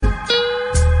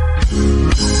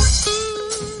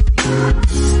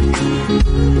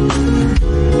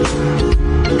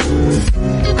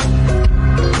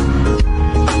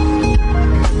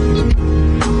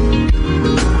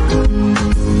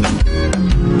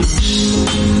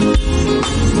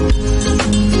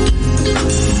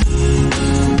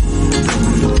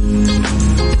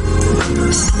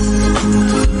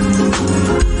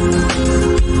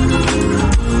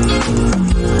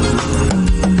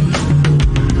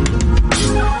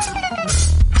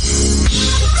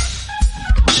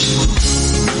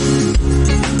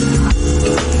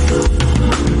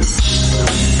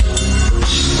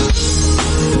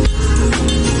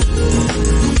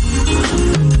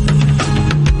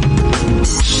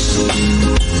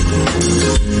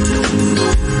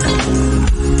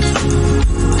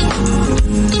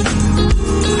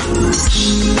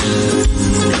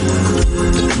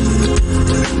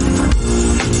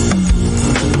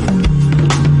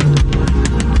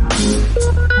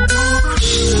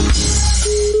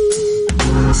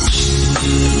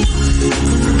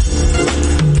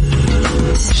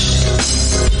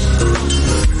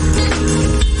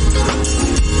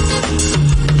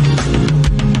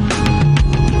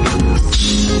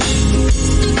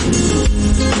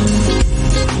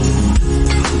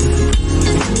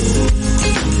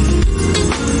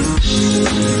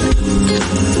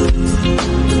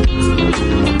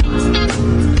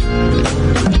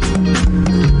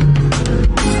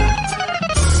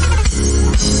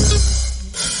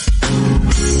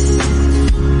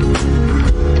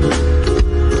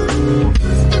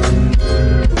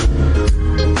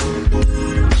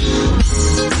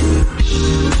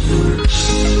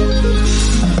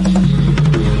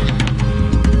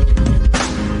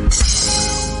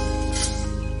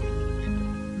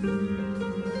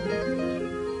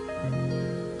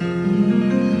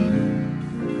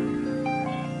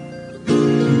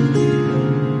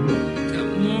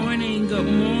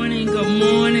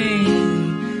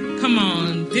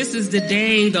the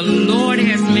day the Lord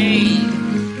has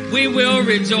made. We will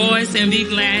rejoice and be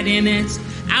glad in it.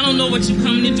 I don't know what you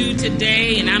come to do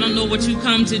today, and I don't know what you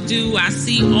come to do. I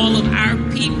see all of our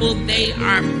people. They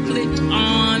are clicked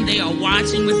on. They are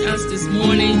watching with us this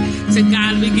morning. To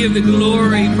God we give the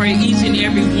glory for each and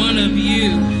every one of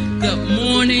you. Good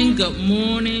morning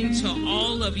to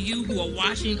all of you who are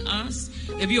watching us.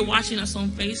 If you're watching us on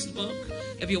Facebook,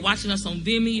 if you're watching us on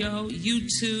Vimeo,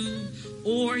 YouTube,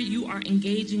 or you are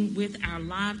engaging with our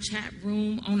live chat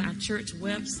room on our church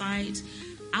website,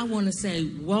 I want to say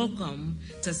welcome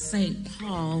to St.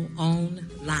 Paul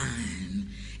Online.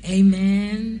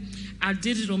 Amen. Our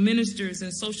digital ministers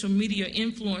and social media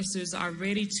influencers are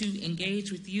ready to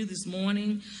engage with you this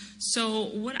morning. So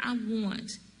what I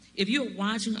want, if you're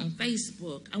watching on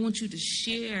Facebook, I want you to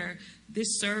share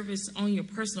this service on your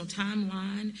personal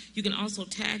timeline. You can also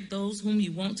tag those whom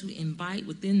you want to invite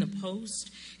within the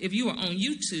post. If you are on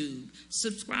YouTube,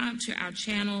 subscribe to our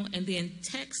channel and then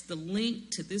text the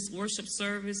link to this worship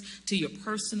service to your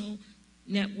personal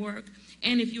network.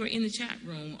 And if you are in the chat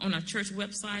room on our church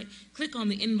website, click on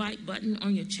the invite button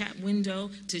on your chat window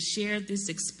to share this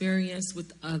experience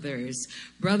with others.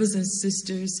 Brothers and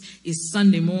sisters, it's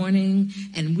Sunday morning,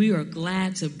 and we are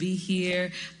glad to be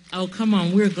here. Oh, come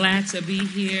on, we're glad to be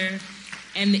here.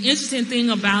 And the interesting thing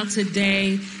about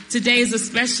today is a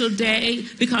special day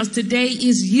because today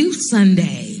is Youth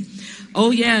Sunday.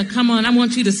 Oh, yeah, come on. I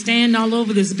want you to stand all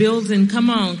over this building. Come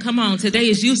on. Today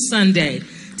is Youth Sunday.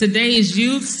 Today is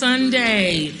Youth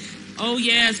Sunday. Oh,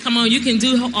 yes, come on. You can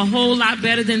do a whole lot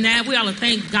better than that. We ought to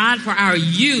thank God for our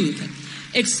youth,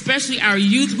 especially our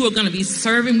youth who are going to be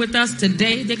serving with us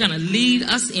today. They're going to lead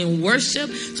us in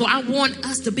worship. So I want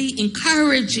us to be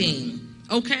encouraging,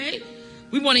 okay?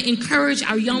 We want to encourage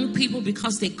our young people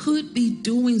because they could be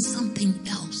doing something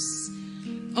else.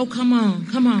 Oh, come on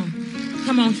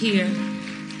here.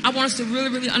 I want us to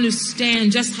really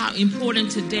understand just how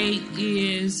important today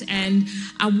is, and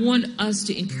I want us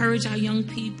to encourage our young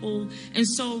people. And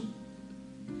so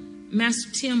Master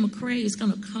Tim McCray is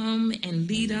going to come and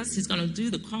lead us. He's going to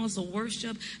do the calls of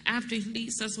worship. After he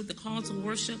leads us with the calls of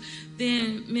worship,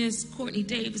 then Miss Courtney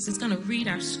Davis is going to read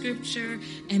our scripture,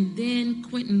 and then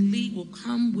Quentin Lee will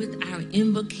come with our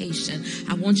invocation.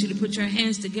 I want you to put your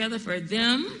hands together for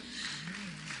them.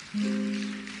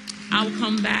 I'll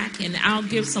come back and I'll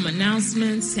give some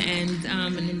announcements, and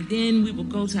then we will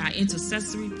go to our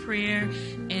intercessory prayer.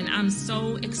 And I'm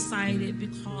so excited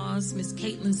because Miss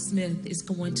Caitlin Smith is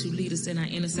going to lead us in our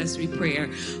intercessory prayer.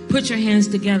 Put your hands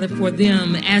together for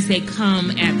them as they come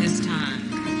at this time.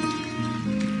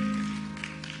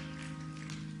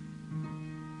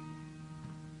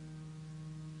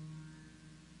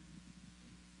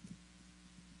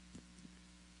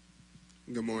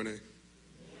 Good morning.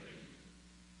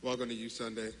 Welcome to Youth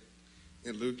Sunday.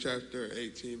 In Luke chapter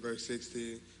 18, verse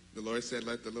 16, the Lord said,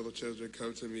 "Let the little children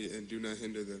come to me and do not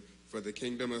hinder them, for the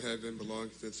kingdom of heaven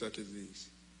belongs to such as these."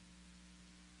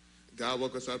 God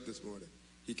woke us up this morning.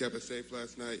 He kept us safe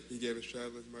last night. He gave us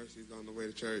traveling mercies on the way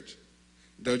to church.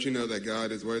 Don't you know that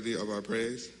God is worthy of our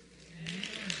praise?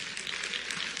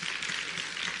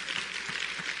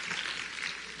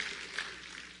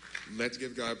 Let's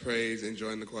give God praise and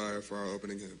join the choir for our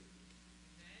opening hymn.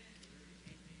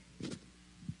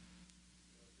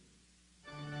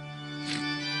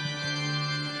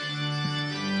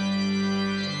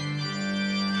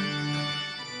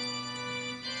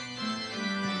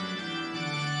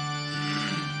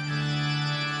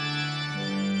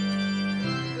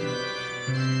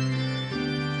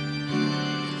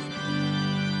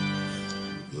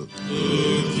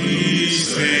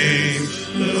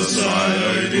 The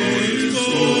Messiah is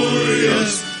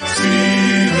glorious.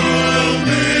 See the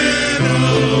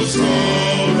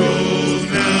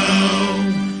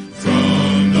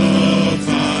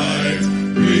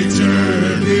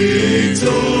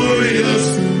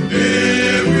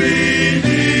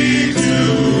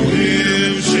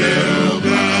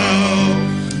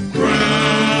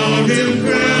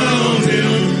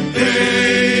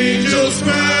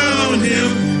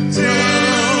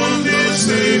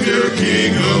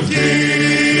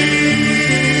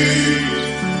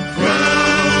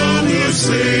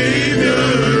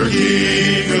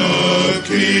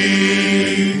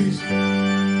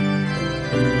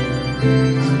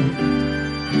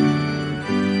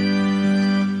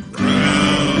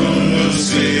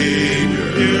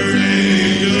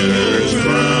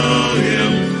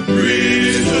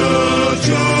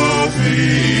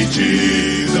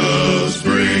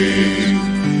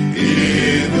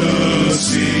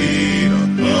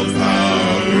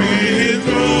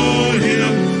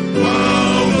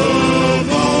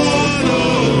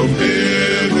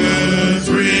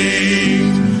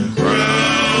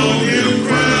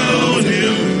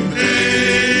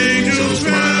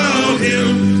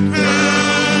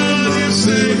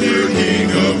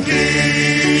of Kings.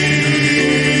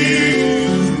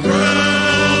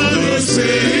 Crown the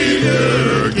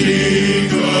Savior,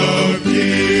 King of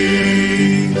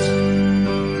Kings.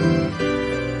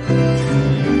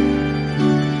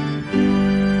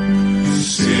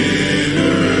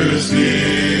 Sinners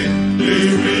in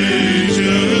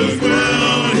derision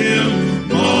crown him,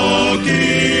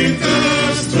 mocking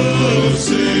dust of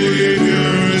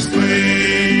Savior's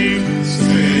claim.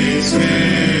 Saints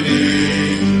and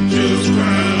angels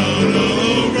crowd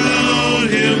around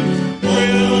him,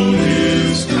 all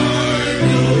his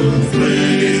title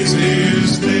praise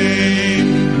his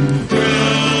name.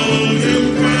 Crown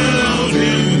him,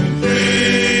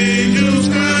 angels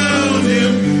crown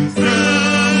him,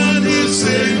 crown the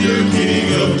Savior,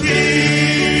 King of Kings.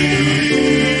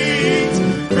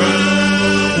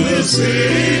 Crown the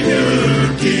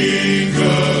Savior, King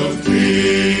of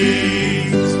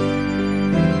Kings.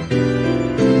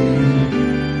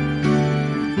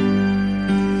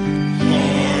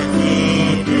 Hark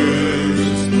the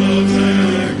birds of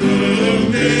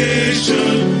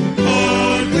acclamation,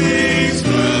 harklings the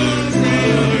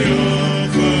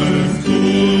triumphant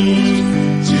cool.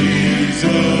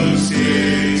 Jesus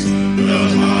is the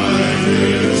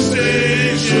highest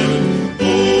station.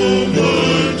 Oh,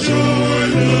 what joy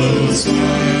the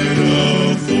sight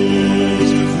of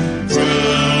fools.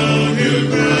 Crown him,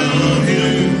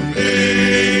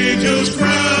 angels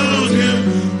crown him,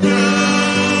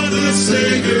 crown the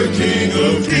Savior, King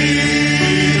of Kings.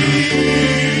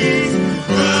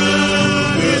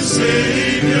 Crown the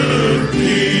Savior,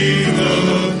 King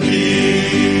of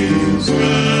Kings.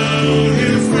 Crown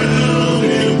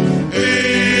him,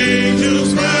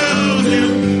 angels crown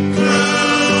him,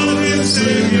 crown the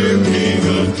Savior, King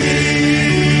of Kings.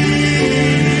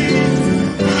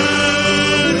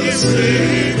 Crown the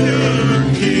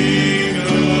Savior, King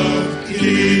of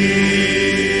Kings.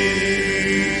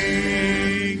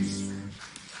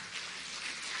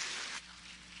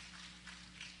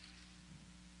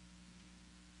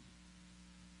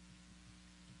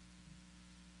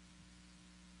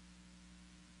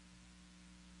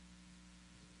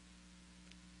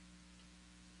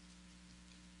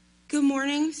 Good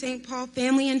morning, St. Paul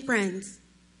family and friends.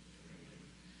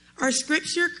 Our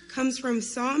scripture comes from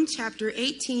Psalm chapter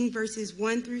 18, verses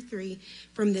 1 through 3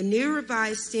 from the New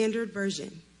Revised Standard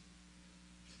Version.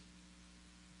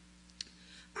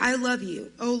 I love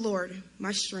you, O Lord,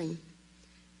 my strength.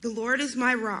 The Lord is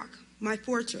my rock, my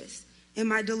fortress, and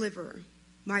my deliverer,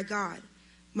 my God,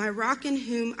 my rock in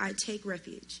whom I take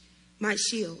refuge, my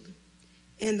shield,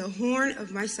 and the horn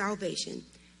of my salvation,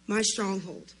 my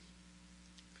stronghold.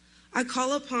 I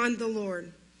call upon the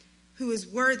Lord, who is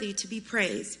worthy to be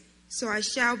praised, so I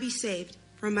shall be saved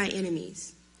from my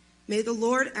enemies. May the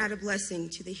Lord add a blessing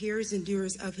to the hearers and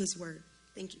doers of his word.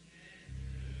 Thank you.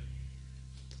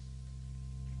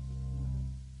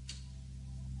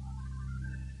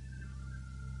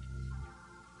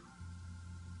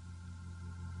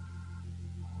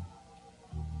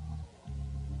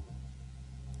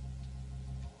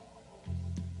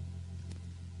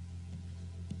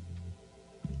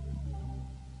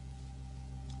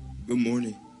 Good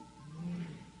morning.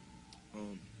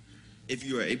 If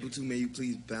you are able to, may you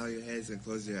please bow your heads and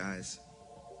close your eyes.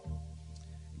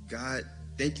 God,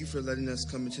 thank you for letting us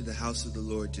come into the house of the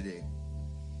Lord today.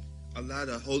 Allow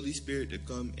the Holy Spirit to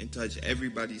come and touch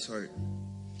everybody's heart.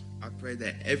 I pray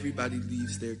that everybody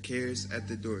leaves their cares at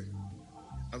the door.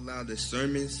 Allow the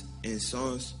sermons and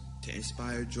songs to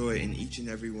inspire joy in each and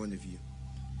every one of you.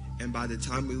 And by the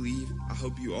time we leave, I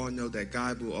hope you all know that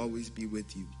God will always be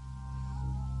with you.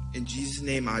 In Jesus'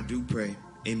 name I do pray.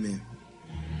 Amen.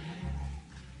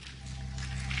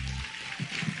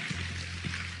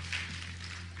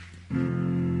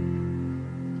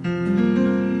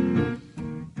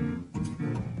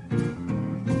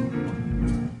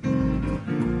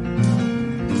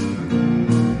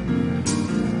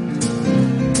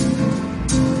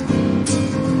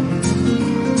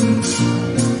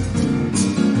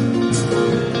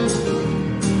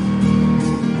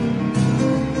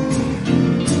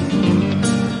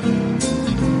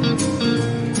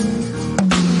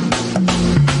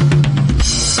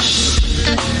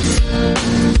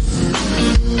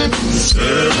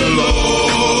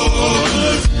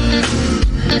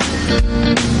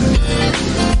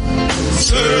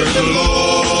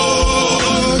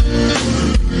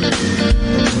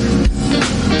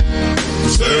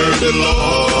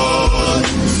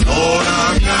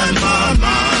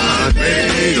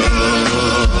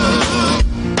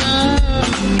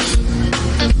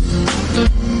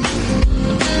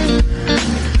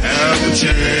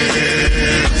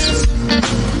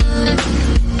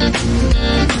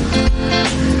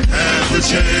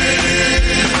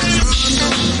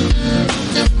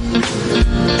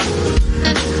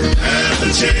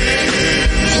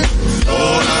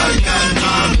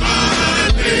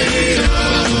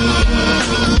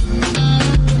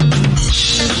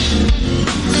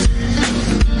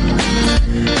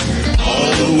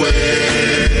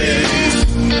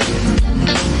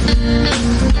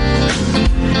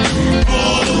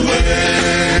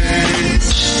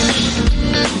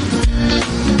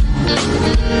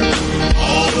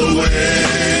 all the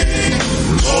way.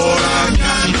 Lord, I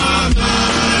got my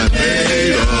mind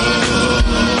made up.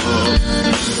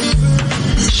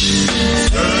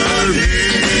 Serve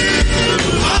Him,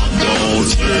 I'm gonna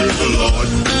serve the Lord.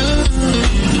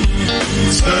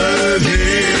 Serve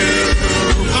Him,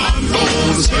 I'm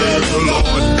gonna serve the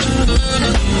Lord.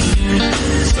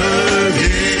 Serve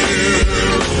Him,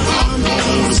 I'm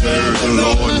gonna serve the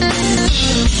Lord.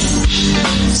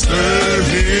 Serve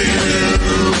Him,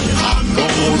 I'm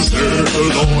gonna serve the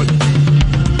Lord.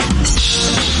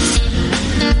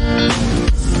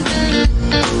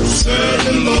 Serve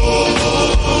the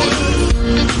Lord.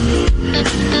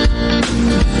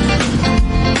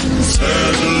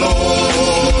 Serve the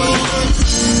Lord.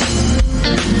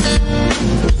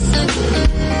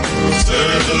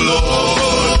 Serve the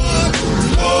Lord.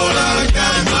 Lord, I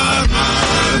got my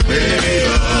mind made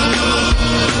up.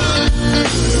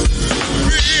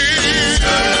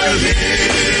 Serve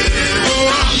Him. Oh,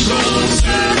 I'm gonna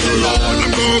serve the Lord.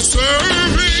 I'm gonna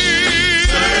serve Him.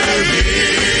 Serve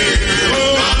Him.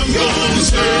 Oh, I'm gonna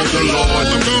serve the Lord.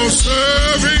 I'm gonna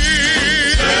serve Him.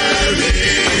 Serve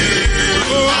Him.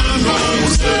 Oh, I'm gonna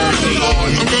serve the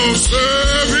Lord. I'm gonna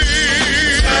serve Him.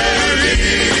 Serve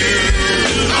Him.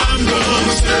 I'm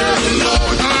gonna serve the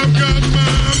Lord. I've got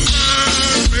my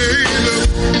mind made up.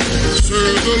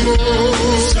 Serve the Lord.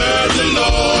 Serve the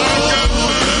Lord. I've got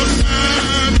my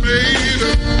mind made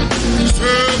up.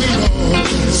 Serve the Lord.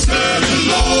 Serve the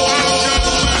Lord. I've got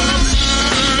my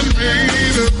mind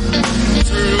made up.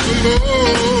 Serve the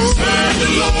Lord. Serve the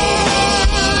Lord.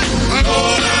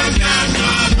 Lord, I've got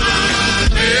my mind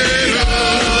made up.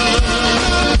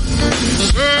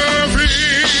 Serve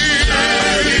Him.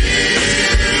 Serve Him.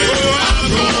 Oh, I'm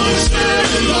gonna serve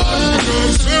the Lord. I'm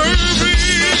gonna serve Him.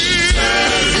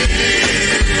 Serve Him.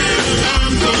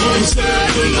 I'm gonna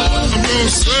serve the Lord. I'm gonna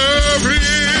serve Him.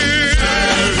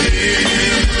 Serve Him.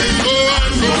 Oh,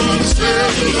 I'm gonna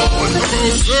serve the Lord. I'm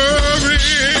gonna serve Him.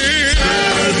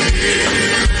 Serve Him.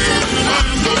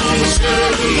 I'm gonna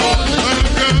serve the Lord.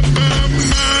 I've got my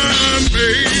mind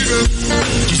made up.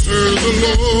 Serve the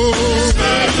Lord.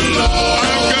 Serve the Lord.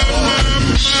 I've got my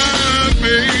mind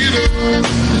made up.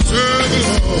 Serve the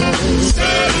Lord.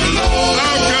 Serve the Lord.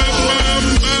 I've got my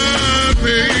mind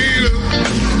made up.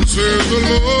 Serve the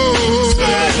Lord.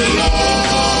 Serve the Lord.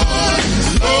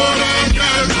 Lord, I've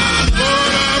got it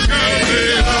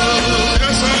made up.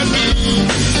 Yes, I do.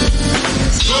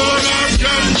 Lord, I've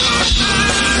got it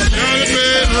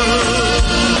made up.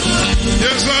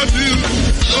 Yes, I do.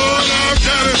 Lord, I've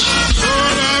got it.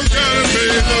 Lord, I've got it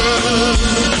made up.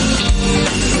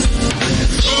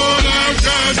 Lord, I've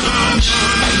got my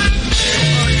mind.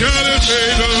 I got it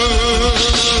made up.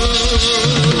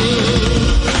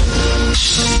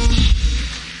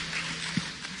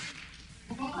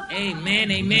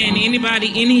 Amen, amen. Anybody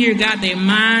in here got their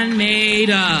mind made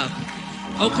up?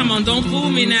 Oh, come on, don't fool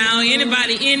me now.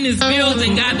 Anybody in this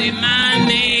building got their mind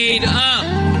made up?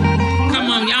 Come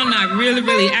on, y'all not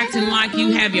really acting like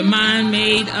you have your mind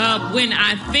made up. When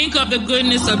I think of the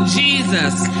goodness of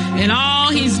Jesus and all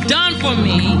He's done for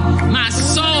me, my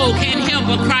soul can't help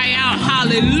but cry out,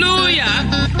 hallelujah.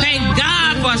 Thank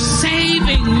God for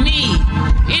saving me.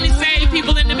 Any saved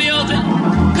people in the building?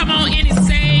 Come on, any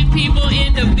saved people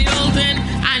in the building?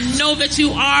 I know that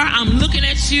you are. I'm looking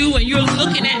at you and you're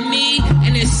looking at me,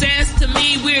 and it says to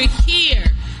me, we're here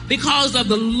because of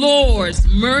the Lord's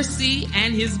mercy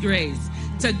and His grace.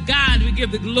 To God we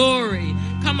give the glory.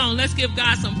 Come on, let's give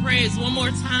God some praise one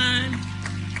more time.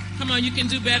 Come on, you can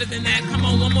do better than that. Come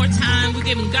on, one more time. We're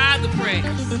giving God the praise.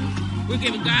 We're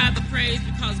giving God the praise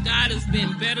because God has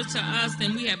been better to us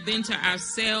than we have been to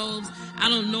ourselves. I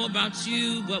don't know about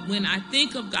you, but when I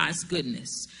think of God's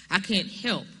goodness, I can't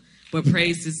help but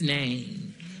praise His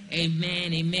name.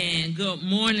 Amen, amen. Good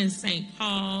morning, St.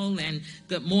 Paul, and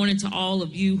good morning to all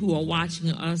of you who are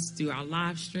watching us through our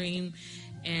live stream.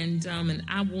 And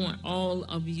I want all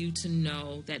of you to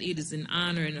know that it is an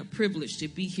honor and a privilege to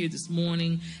be here this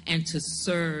morning and to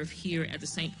serve here at the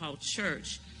St. Paul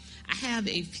Church. I have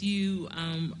a few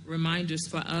reminders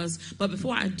for us, but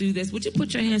before I do this, would you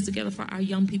put your hands together for our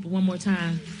young people one more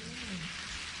time?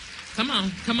 Come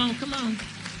on, come on, come on.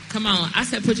 Come on. I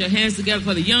said put your hands together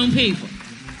for the young people.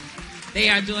 They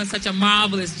are doing such a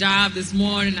marvelous job this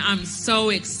morning. I'm so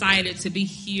excited to be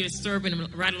here serving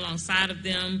right alongside of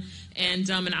them. And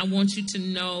I want you to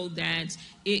know that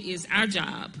it is our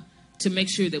job to make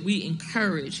sure that we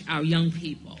encourage our young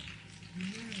people.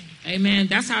 Amen.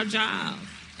 That's our job.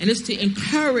 And it's to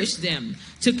encourage them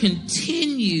to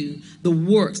continue the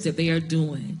works that they are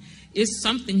doing. It's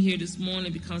something here this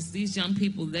morning because these young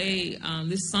people, they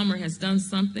this summer has done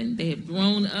something. They have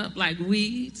grown up like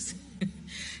weeds.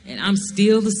 and I'm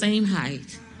still the same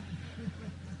height.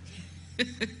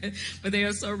 But they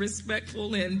are so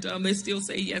respectful, and they still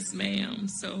say yes, ma'am.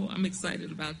 So I'm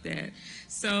excited about that.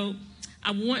 So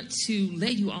I want to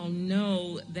let you all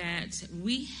know that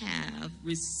we have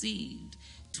received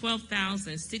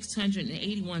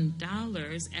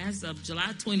 $12,681 as of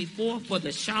July 24th for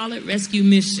the Charlotte Rescue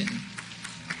Mission.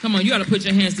 Come on, you ought to put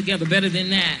your hands together better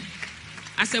than that.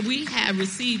 I said we have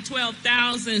received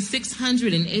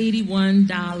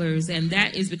 $12,681, and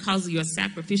that is because of your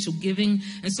sacrificial giving.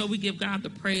 And so we give God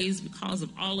the praise because of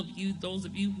all of you, those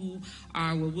of you who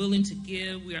were willing to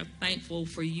give. We are thankful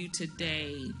for you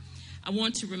today. I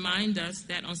want to remind us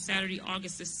that on Saturday,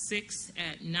 August the 6th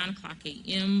at 9 o'clock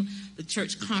a.m., the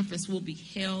church conference will be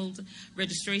held.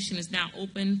 Registration is now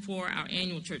open for our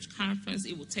annual church conference.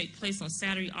 It will take place on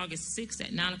Saturday, August 6th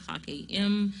at 9 o'clock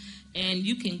a.m., and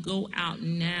you can go out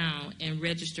now and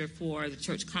register for the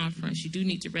church conference. You do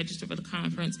need to register for the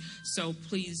conference, so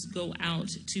please go out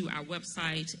to our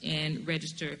website and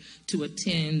register to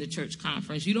attend the church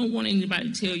conference. You don't want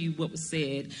anybody to tell you what was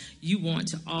said. You want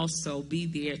to also be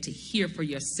there to hear for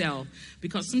yourself,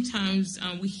 because sometimes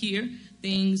we hear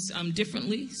things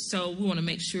differently, so we want to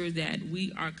make sure that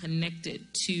we are connected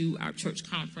to our church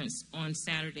conference on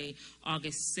Saturday,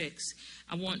 August 6th.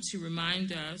 I want to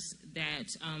remind us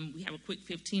that we have a Quick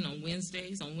 15 on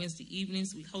Wednesdays. On Wednesday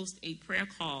evenings, we host a prayer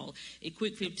call, a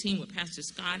Quick 15 with Pastor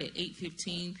Scott at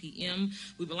 8:15 p.m.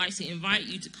 We would like to invite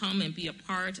you to come and be a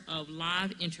part of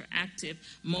live interactive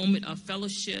moment of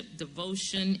fellowship,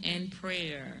 devotion, and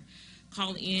prayer.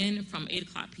 Call in from 8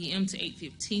 o'clock p.m. to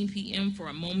 8:15 p.m. for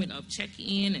a moment of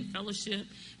check-in and fellowship.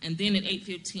 And then at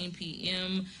 8:15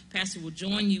 p.m., Pastor will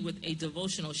join you with a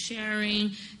devotional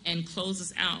sharing and close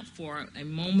us out for a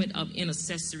moment of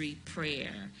intercessory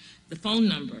prayer. The phone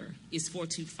number is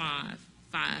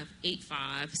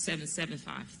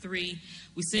 425-585-7753.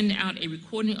 We send out a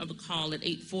recording of the call at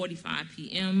 8:45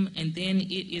 p.m., and then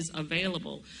it is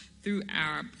available through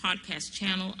our podcast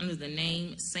channel under the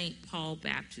name St. Paul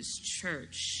Baptist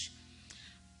Church.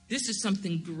 This is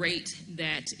something great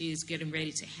that is getting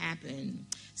ready to happen.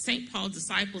 St. Paul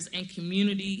disciples and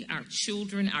community, our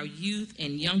children, our youth,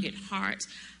 and young at heart,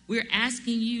 we're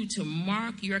asking you to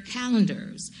mark your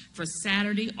calendars for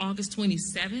Saturday, August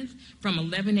 27th from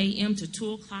 11 a.m. to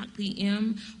 2 o'clock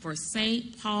p.m. for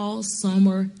St. Paul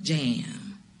Summer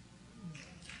Jam.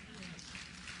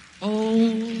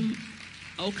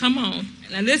 Oh, come on.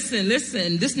 Now listen. This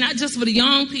is not just for the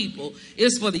young people.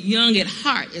 It's for the young at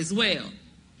heart as well.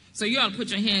 So you ought to put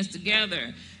your hands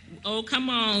together. Oh, come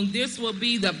on. This will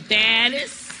be the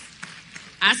baddest,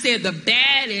 I said the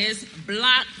baddest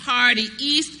block party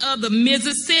east of the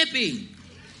Mississippi.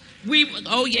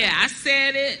 I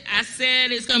said it.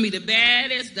 It's going to be the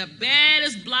baddest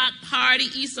block party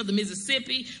east of the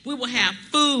Mississippi. We will have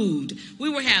food. We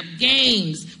will have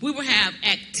games. We will have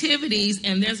activities,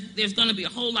 and there's going to be a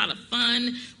whole lot of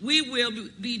fun. We will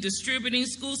be distributing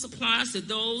school supplies to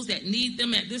those that need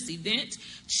them at this event.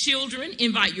 Children,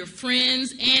 invite your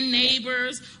friends and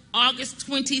neighbors. August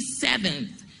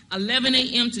 27th. 11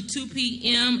 a.m. to 2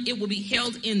 p.m. It will be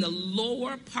held in the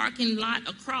lower parking lot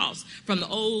across from the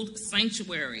old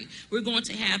sanctuary. We're going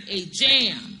to have a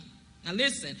jam. Now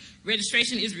listen,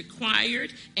 registration is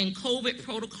required and COVID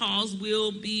protocols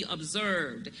will be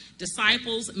observed.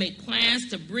 Disciples make plans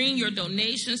to bring your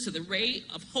donations to the Ray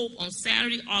of Hope on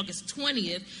Saturday, August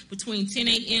 20th between 10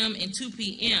 a.m. and 2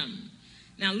 p.m.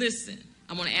 Now listen,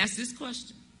 I want to ask this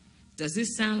question. Does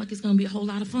this sound like it's going to be a whole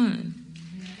lot of fun?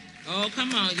 Oh,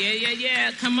 come on.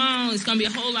 Yeah. Come on. It's going to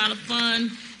be a whole lot of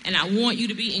fun. And I want you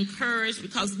to be encouraged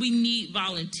because we need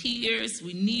volunteers.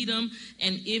 We need them.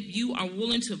 And if you are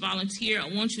willing to volunteer, I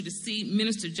want you to see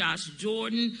Minister Josh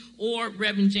Jordan or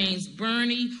Reverend James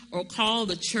Burney or call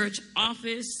the church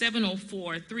office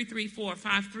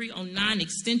 704-334-5309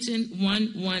 extension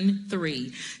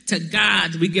 113. To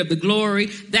God we give the glory.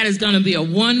 That is going to be a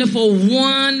wonderful,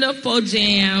 wonderful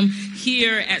jam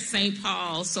here at St.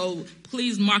 Paul. So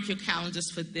please mark your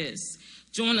calendars for this.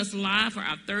 Join us live for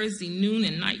our Thursday noon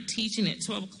and night teaching at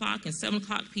 12 o'clock and 7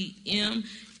 o'clock p.m.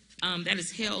 That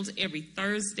is held every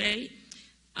Thursday.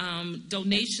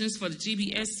 Donations for the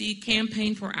GBSC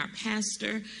campaign for our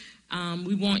pastor.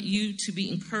 We want you to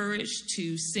be encouraged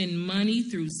to send money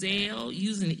through Zelle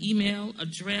using the email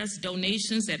address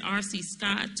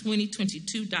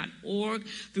donations@rcscott2022.org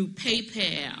through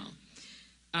PayPal.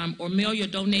 Or mail your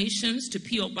donations to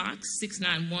P.O. Box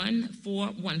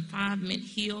 691-415 Mint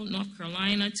Hill, North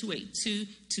Carolina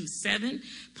 28227.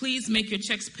 Please make your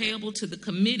checks payable to the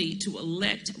committee to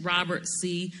elect Robert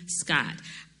C. Scott.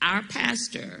 Our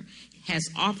pastor has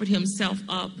offered himself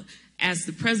up as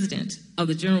the president of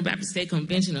the General Baptist State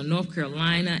Convention of North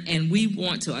Carolina, and we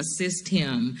want to assist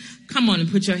him. Come on and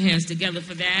put your hands together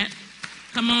for that.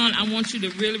 Come on, I want you to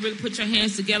really, really put your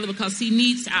hands together because he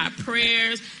needs our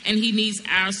prayers and he needs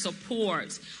our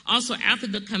support. Also, after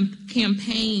the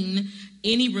campaign,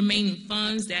 any remaining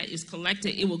funds that is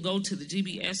collected, it will go to the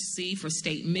GBSC for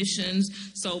state missions.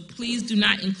 So please do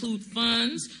not include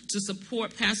funds to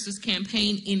support Pastor's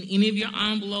campaign in any of your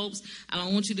envelopes. I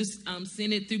don't want you to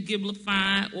send it through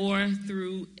Giblify or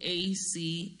through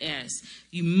ACS.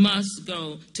 You must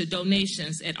go to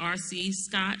donations at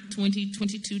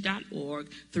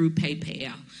rcscott2022.org through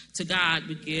PayPal. To God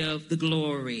we give the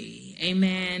glory.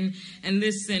 Amen. And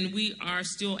listen, we are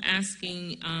still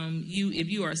asking you, if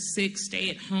you are sick, stay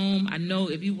at home. I know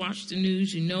if you watch the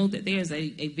news, you know that there's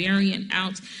a variant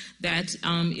out that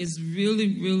is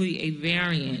really, really a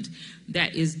variant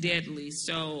that is deadly.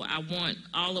 So I want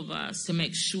all of us to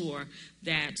make sure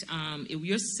that if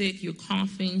you're sick, you're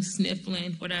coughing,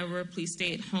 sniffling, whatever, please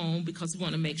stay at home because we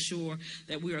want to make sure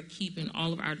that we are keeping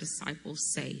all of our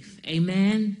disciples safe.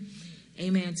 Amen.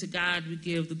 Amen. To God we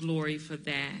give the glory for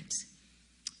that.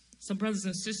 So brothers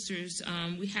and sisters,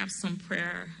 we have some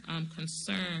prayer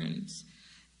concerns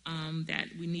that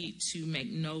we need to make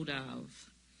note of.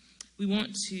 We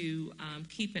want to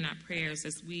keep in our prayers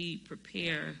as we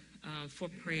prepare for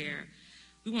prayer.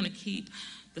 We want to keep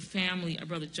the family of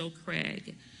Brother Joe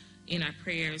Craig in our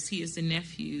prayers. He is the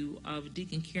nephew of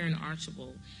Deacon Karen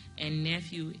Archibald and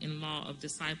nephew-in-law of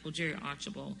Disciple Jerry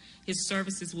Archibald. His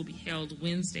services will be held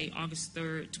Wednesday, August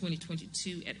 3rd,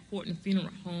 2022 at Horton Funeral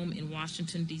Home in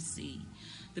Washington, D.C.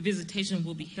 The visitation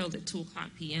will be held at 2 o'clock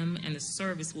p.m. and the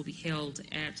service will be held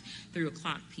at 3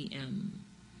 o'clock p.m.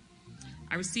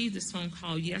 I received this phone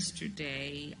call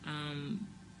yesterday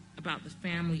about the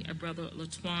family of Brother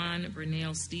Latwan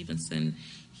Vernell Stevenson.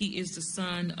 He is the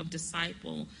son of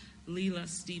Disciple Leela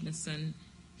Stevenson.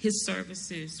 His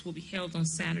services will be held on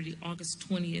Saturday, August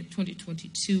 20th,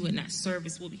 2022, and that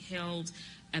service will be held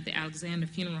at the Alexander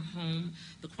Funeral Home.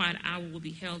 The quiet hour will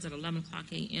be held at 11 o'clock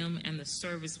a.m., and the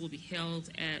service will be held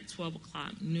at 12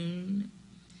 o'clock noon.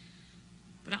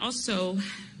 But I also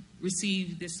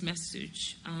received this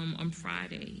message on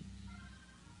Friday.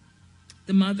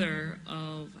 The mother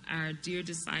of our dear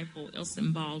disciple,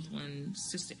 Elson Baldwin,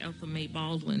 Sister Eltha Mae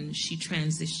Baldwin, she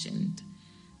transitioned.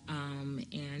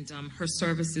 And her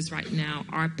services right now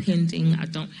are pending. I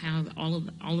don't have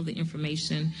all of the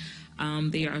information.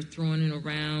 They are throwing it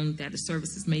around that the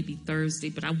services may be Thursday,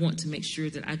 but I want to make sure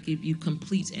that I give you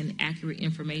complete and accurate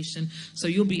information. So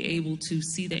you'll be able to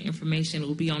see that information. It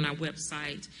will be on our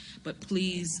website. But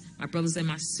please, my brothers and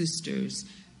my sisters,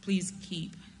 please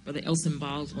keep Brother Elson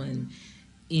Baldwin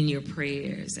in your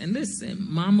prayers. And listen,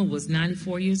 Mama was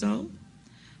 94 years old.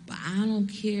 But I don't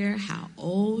care how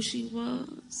old she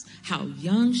was, how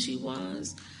young she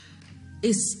was,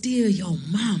 it's still your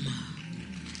mama.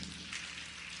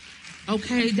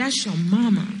 Okay, that's your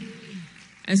mama.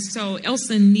 And so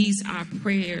Elson needs our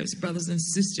prayers, brothers and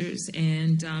sisters,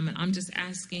 and I'm just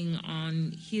asking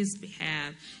on his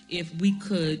behalf if we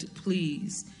could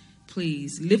please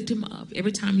lift him up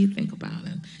every time you think about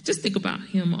him. Just think about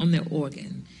him on their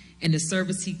organ. And the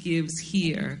service he gives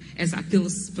here as our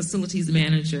facilities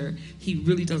manager, he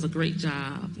really does a great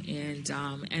job.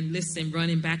 And listen,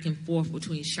 running back and forth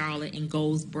between Charlotte and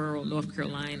Goldsboro, North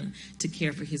Carolina, to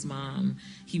care for his mom,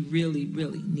 he really,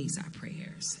 really needs our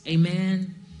prayers.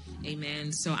 Amen.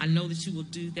 Amen. So I know that you will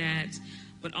do that.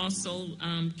 But also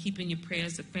keep in your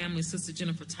prayers the family of Sister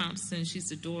Jennifer Thompson. She's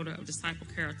the daughter of Disciple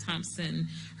Carol Thompson.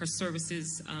 Her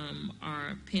services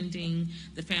are pending.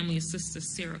 The family of Sister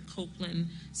Sarah Copeland,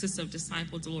 sister of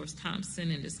Disciple Dolores Thompson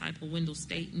and Disciple Wendell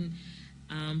Staten.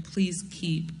 Please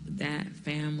keep that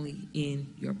family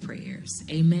in your prayers.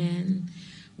 Amen.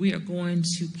 We are going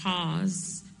to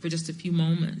pause for just a few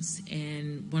moments,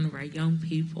 and one of our young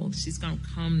people, she's going to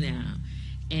come now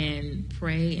and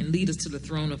pray and lead us to the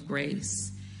throne of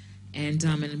grace. And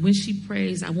when she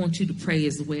prays, I want you to pray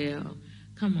as well.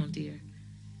 Come on, dear.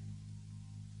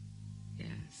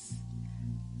 Yes.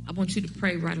 I want you to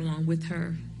pray right along with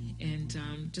her.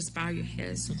 And just bow your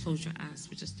heads and close your eyes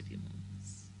for just a few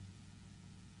moments.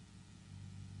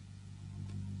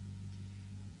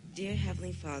 Dear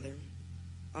Heavenly Father,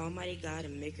 Almighty God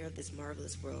and maker of this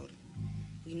marvelous world,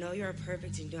 we know you are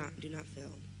perfect and do not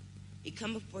fail. We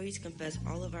come before you to confess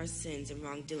all of our sins and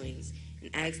wrongdoings and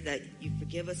ask that you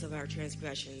forgive us of our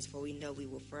transgressions, for we know we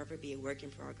will forever be a work in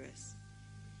progress.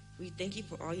 We thank you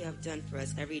for all you have done for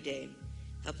us every day,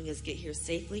 helping us get here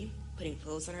safely, putting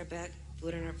clothes on our back,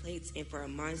 food on our plates, and for our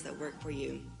minds that work for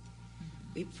you.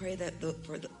 We pray that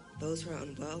for those who are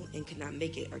unwell and could not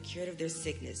make it are cured of their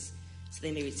sickness, so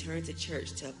they may return to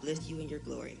church to uplift you in your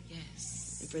glory.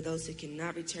 Yes. And for those who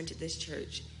cannot return to this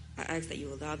church, I ask that you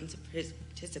allow them to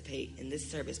participate in this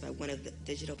service by one of the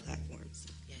digital platforms.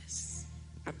 Yes.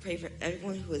 I pray for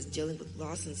everyone who is dealing with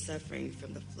loss and suffering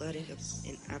from the flooding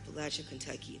in Appalachia,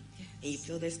 Kentucky, and you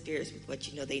fill their spirits with what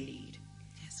you know they need.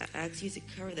 Yes. I ask you to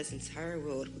cover this entire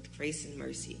world with grace and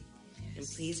mercy, and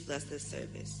please bless this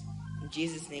service. In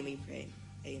Jesus' name we pray.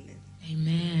 Amen.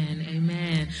 Amen.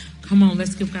 Amen. Come on,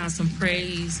 let's give God some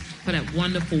praise for that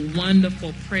wonderful,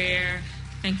 wonderful prayer.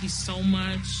 Thank you so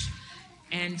much.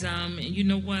 And you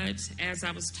know what? As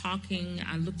I was talking,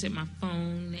 I looked at my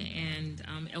phone, and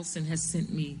Elson has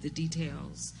sent me the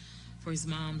details for his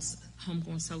mom's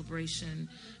homegoing celebration.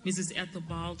 Mrs. Ethel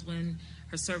Baldwin,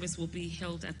 her service will be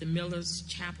held at the Miller's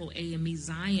Chapel AME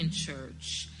Zion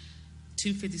Church,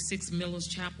 256 Miller's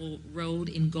Chapel Road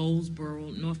in Goldsboro,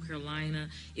 North Carolina.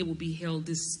 It will be held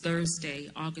this Thursday,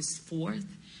 August 4th.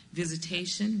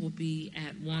 Visitation will be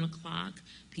at 1 o'clock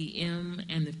p.m.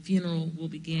 and the funeral will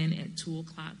begin at 2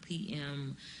 o'clock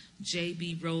p.m.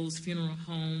 J.B. Rose Funeral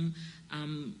Home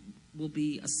will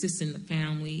be assisting the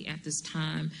family at this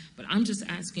time. But I'm just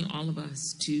asking all of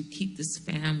us to keep this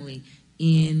family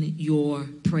in your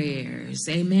prayers.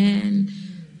 Amen.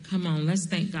 Come on, let's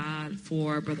thank God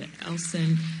for Brother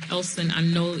Elson. Elson, I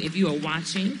know if you are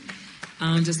watching,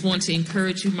 just want to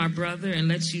encourage you, my brother, and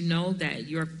let you know that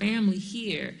your family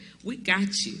here, we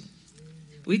got you.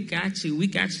 We got you. We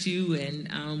got you,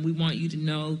 and we want you to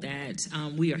know that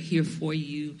we are here for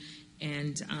you.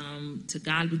 And to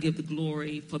God we give the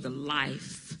glory for the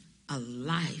life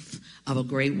of a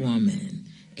great woman.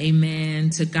 Amen.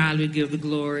 To God we give the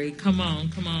glory. Come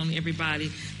on,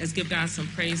 everybody. Let's give God some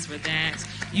praise for that.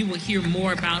 You will hear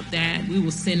more about that. We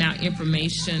will send out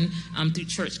information through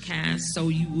ChurchCast, so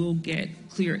you will get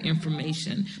clear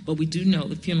information. But we do know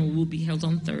the funeral will be held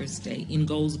on Thursday in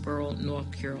Goldsboro,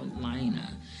 North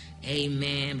Carolina.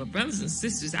 Amen. But brothers and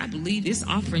sisters, I believe it's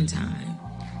offering time.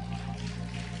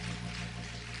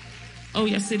 Oh,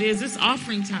 yes, it is. It's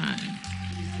offering time.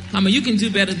 Come on, you can do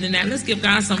better than that. Let's give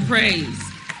God some praise.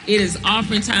 It is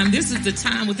offering time. This is the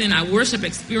time within our worship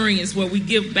experience where we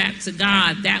give back to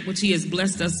God that which He has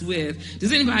blessed us with.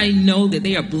 Does anybody know that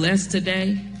they are blessed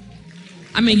today?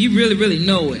 I mean, you really, really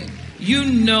know it. You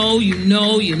know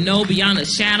beyond a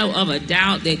shadow of a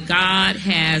doubt that God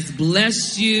has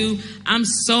blessed you. I'm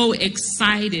so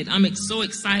excited. I'm so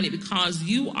excited because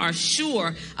you are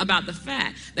sure about the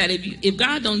fact that if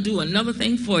God don't do another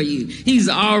thing for you, He's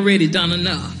already done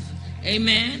enough.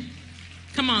 Amen.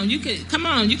 Come on, you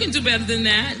can do better than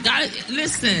that. God,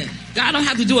 listen, God don't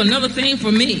have to do another thing for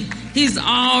me. He's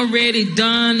already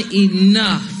done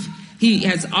enough. He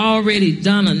has already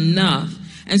done enough.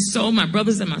 And so, my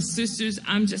brothers and my sisters,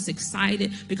 I'm just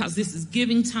excited because this is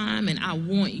giving time, and I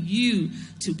want you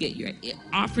to get your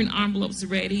offering envelopes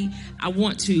ready. I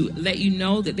want to let you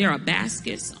know that there are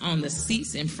baskets on the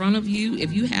seats in front of you.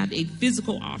 If you have a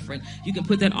physical offering, you can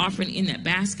put that offering in that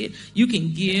basket. You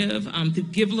can give through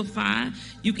Givelify.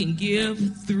 You can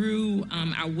give through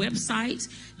our website.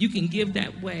 You can give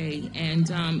that way. And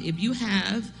if you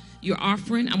have your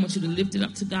offering, I want you to lift it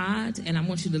up to God, and I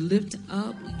want you to lift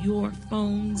up your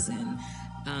phones, and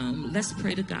let's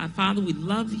pray to God. Father, we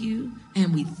love you,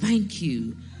 and we thank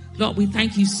you. Lord, we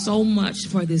thank you so much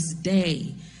for this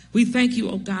day. We thank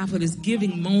you, oh God, for this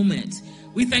giving moment.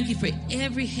 We thank you for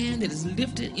every hand that is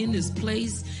lifted in this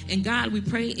place. And God, we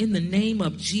pray in the name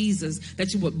of Jesus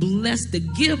that you would bless the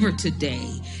giver today.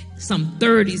 Some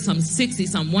 30, some 60,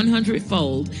 some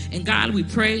 100-fold. And God, we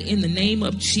pray in the name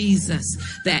of Jesus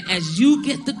that as you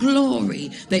get the glory,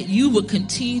 that you will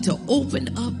continue to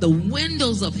open up the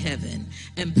windows of heaven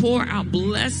and pour out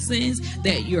blessings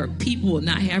that your people will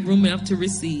not have room enough to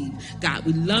receive. God,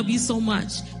 we love you so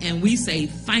much, and we say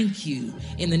thank you.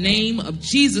 In the name of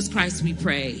Jesus Christ we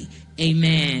pray.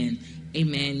 Amen.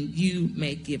 Amen. You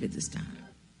may give it this time.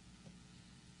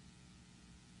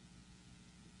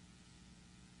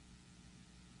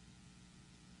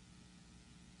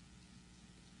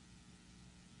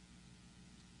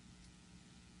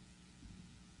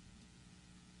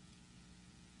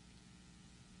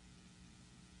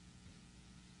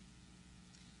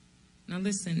 Now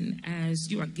listen,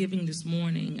 as you are giving this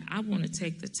morning, I want to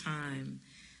take the time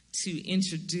to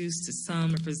introduce to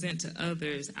some and present to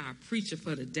others our preacher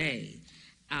for the day,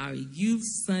 our Youth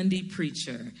Sunday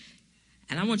preacher.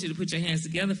 And I want you to put your hands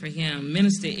together for him,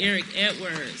 Minister Eric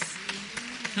Edwards.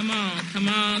 Come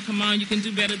on. You can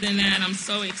do better than that. I'm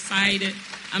so excited.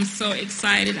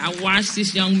 I watched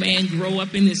this young man grow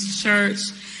up in this church.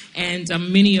 and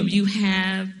many of you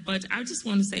have. But I just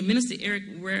want to say Minister Eric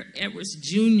Edwards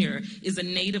Jr. is a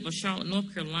native of Charlotte,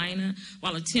 North Carolina.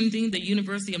 While attending the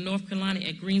University of North Carolina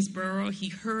at Greensboro, he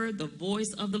heard the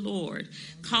voice of the Lord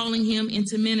calling him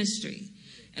into ministry.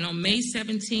 And on May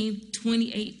 17,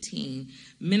 2018,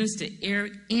 Minister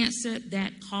Eric answered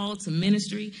that call to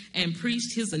ministry and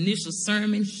preached his initial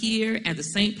sermon here at the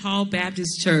St. Paul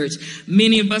Baptist Church.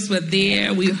 Many of us were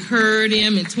there. We heard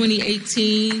him in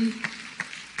 2018.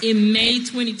 In May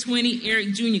 2020,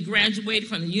 Eric Jr. graduated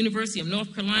from the University of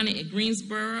North Carolina at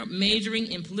Greensboro,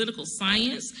 majoring in political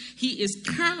science. He is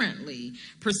currently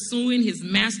pursuing his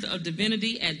Master of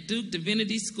Divinity at Duke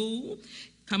Divinity School.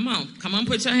 Come on,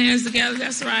 put your hands together.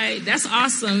 That's right. That's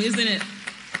awesome, isn't it?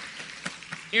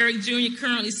 Eric Jr.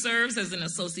 currently serves as an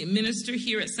associate minister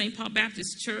here at St. Paul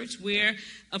Baptist Church, where,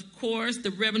 of course, the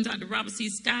Reverend Dr. Robert C.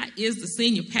 Scott is the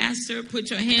senior pastor. Put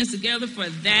your hands together for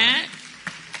that.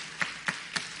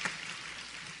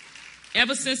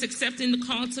 Ever since accepting the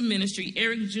call to ministry,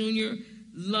 Eric Jr.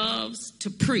 loves to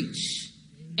preach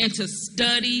and to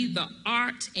study the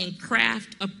art and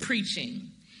craft of preaching.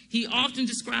 He often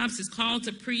describes his call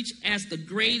to preach as the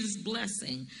greatest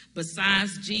blessing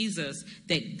besides Jesus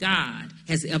that God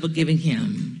has ever given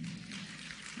him.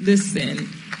 Listen,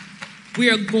 we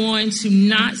are going to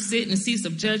not sit in the seats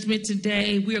of judgment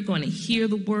today. We are going to hear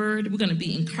the word. We're going to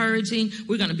be encouraging.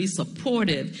 We're going to be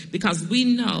supportive because we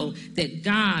know that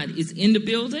God is in the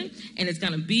building and is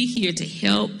going to be here to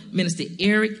help Minister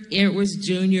Eric Edwards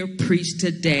Jr. preach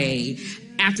today.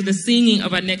 After the singing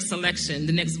of our next selection,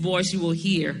 the next voice you will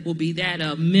hear will be that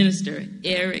of Minister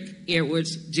Eric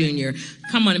Edwards Jr.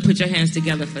 Come on and put your hands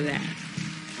together for that.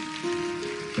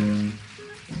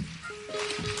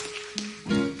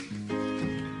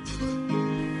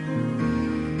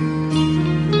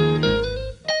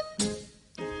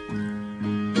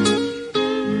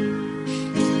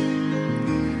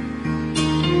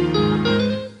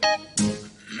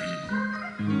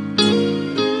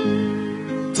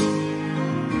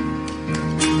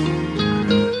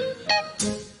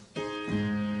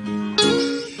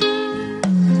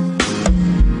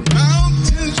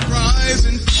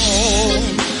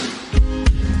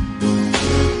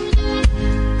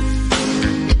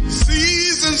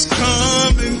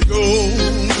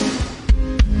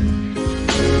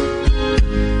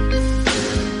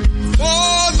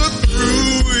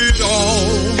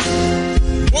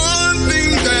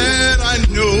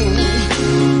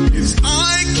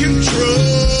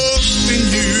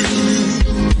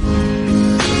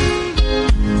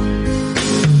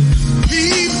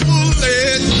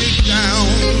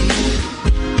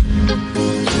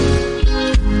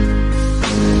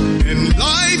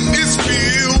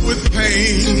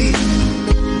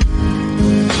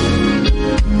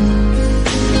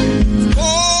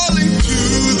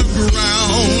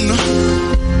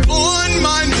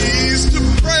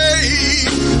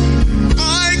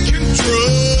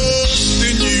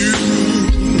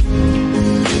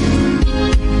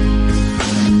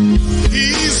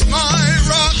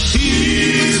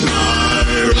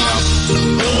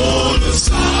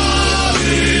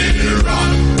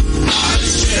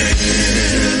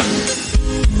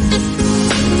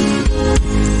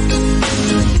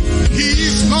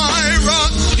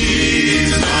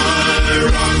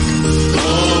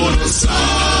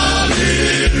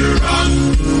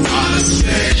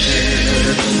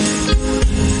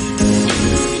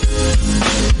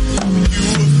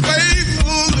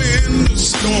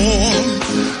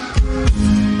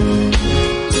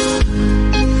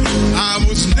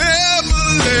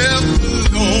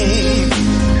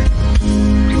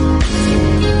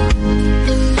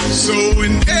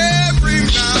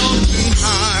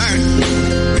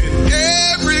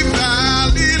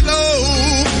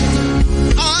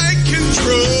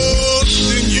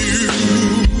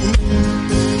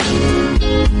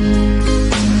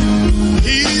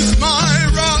 He's my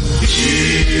rock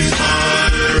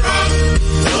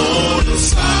on the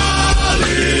side.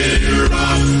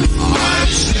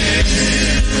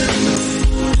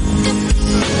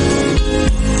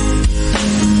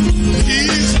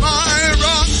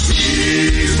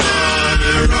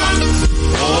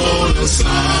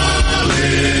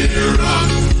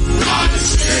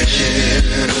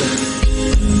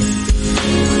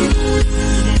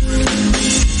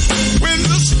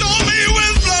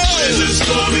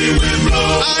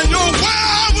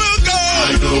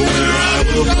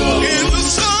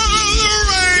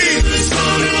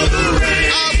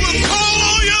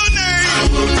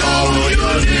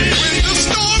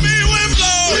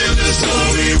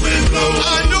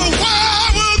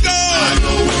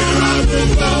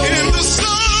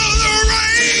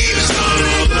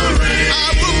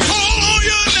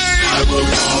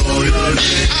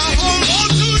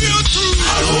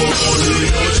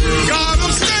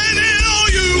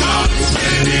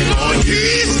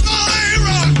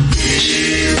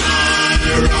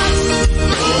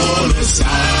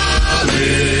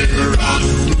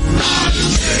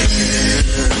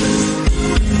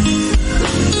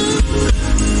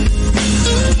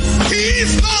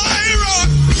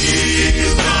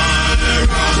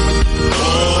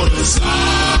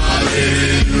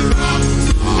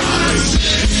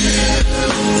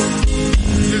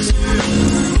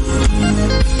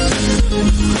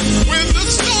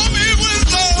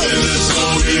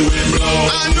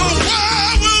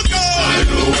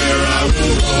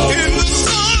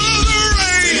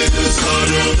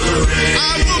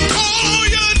 will call on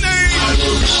your name. I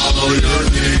will call on your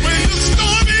name. When the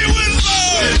stormy wind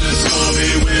blows. When the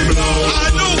stormy wind blows. I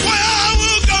know where I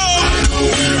will go. I know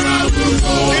where I will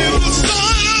go. In the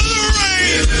sun of the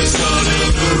rain. In the sun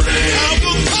of the rain. I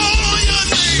will call on your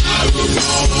name. I will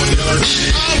call on your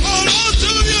name. I'll hold on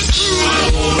to your truth.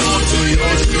 I'll hold on to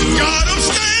your truth. God, I'm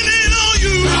standing on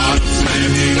you. God, I'm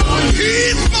standing on you.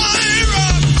 He's my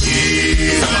rock.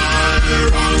 He's my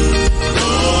rock.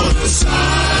 On the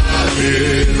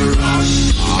solid rock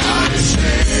I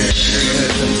stand.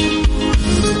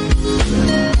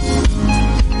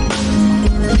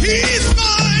 He's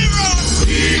my rock.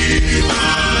 He's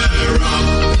my rock.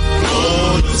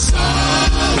 On the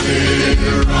solid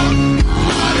rock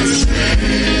I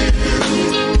stand.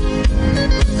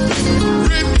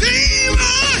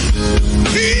 Redeemer,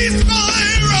 he's my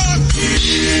rock.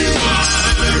 He's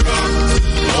my rock.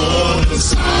 On the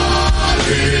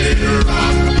solid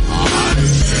rock I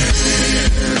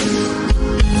stand.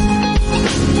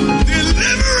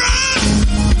 Deliverer,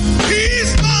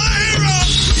 he's my rock.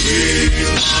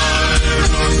 He's my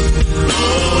rock.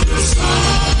 On the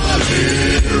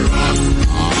solid rock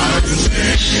I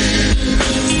stand.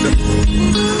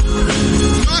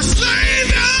 My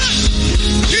Savior,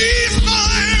 he's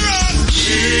my rock.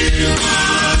 He's my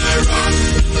rock.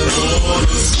 On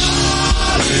the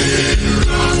solid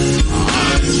rock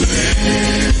I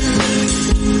stand.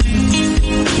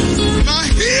 My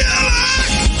healer,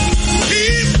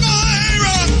 he's my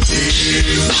rock.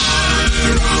 He's my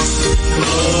rock.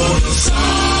 On the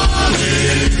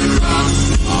solid rock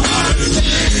I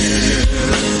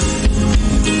stand.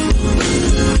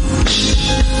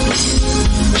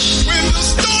 When the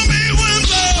stormy wind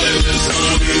blows. When the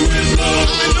stormy wind blows.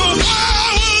 I know where I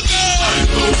will go. I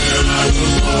know where I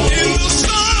will go. In the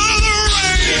sun of the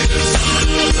rain. In the sun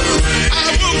of the rain. I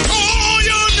will call on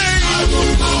your name. I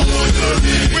will call on your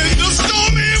name. When the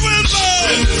stormy wind blows.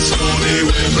 When the stormy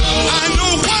wind blows. I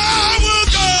know where I will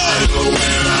go. I know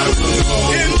where I will go.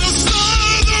 In the sun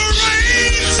of the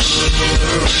rain.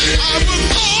 I will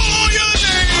call on your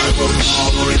name. I will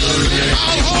call on your name.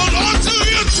 I'll hold on to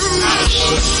your truth. I'll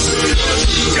hold on to your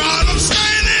truth. God, I'm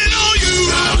standing on you.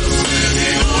 God, I'm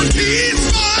standing on you. He's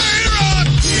my rock.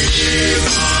 He's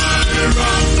my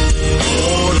rock.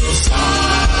 On the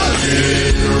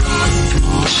solid rock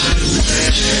I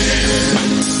stand.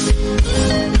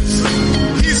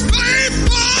 He's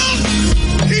faithful.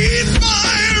 He's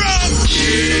my rock.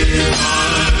 He's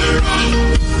my rock.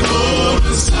 On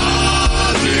the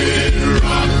solid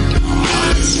rock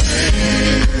I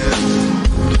stand.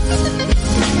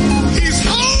 He's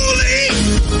holy.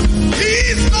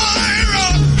 He's my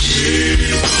rock.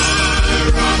 He's my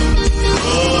rock.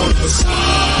 On the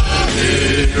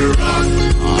solid rock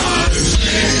I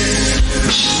stand.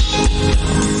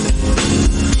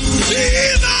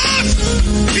 Jesus,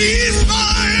 he's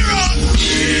my rock.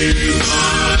 He's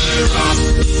my rock.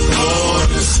 On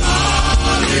the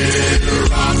solid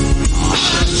rock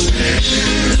I stand.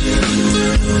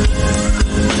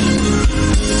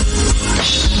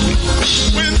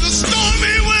 When the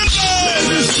stormy wind blows.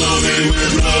 When the stormy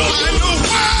wind blows. I know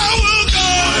where I will go.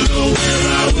 I know where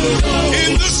I will go.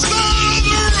 In the sun of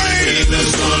the rain. In the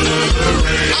sun of the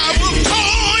rain. I will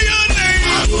call on your name.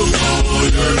 I will call on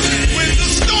your name. When the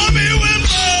stormy wind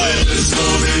blows. When the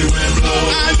stormy wind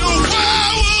blows. I know where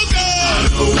I will go. I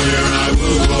know where I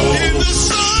will go. In the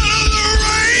sun of the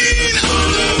rain. In the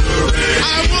sun of the rain.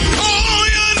 I will call on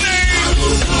your name. I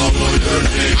will call on your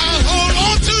name. I'll hold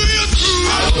on to your truth.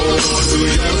 I'll hold on to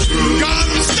your truth. God,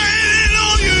 I'm standing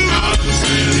on you. God, I'm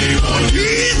standing on you.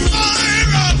 He's my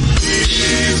rock.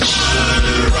 He's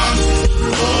my rock.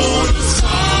 On the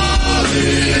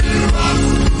solid rock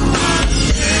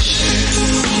I stand.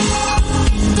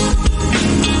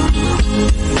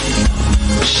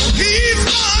 He's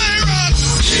my rock.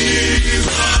 He's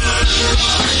my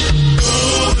rock.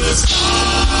 On the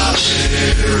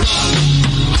solid rock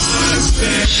I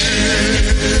stand.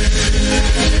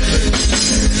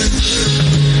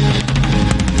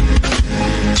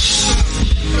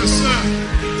 Yes, sir.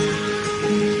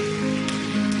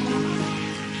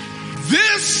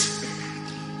 This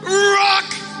rock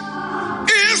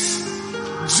is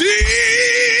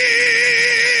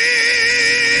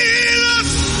Jesus.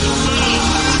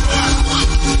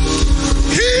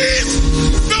 He's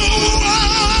the one.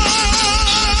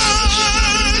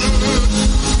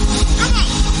 Come on.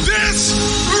 This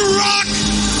rock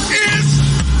is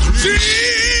Jesus.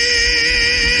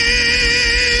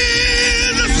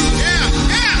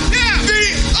 The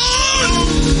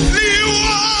only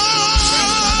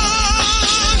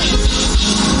one.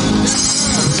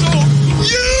 So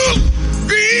you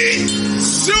be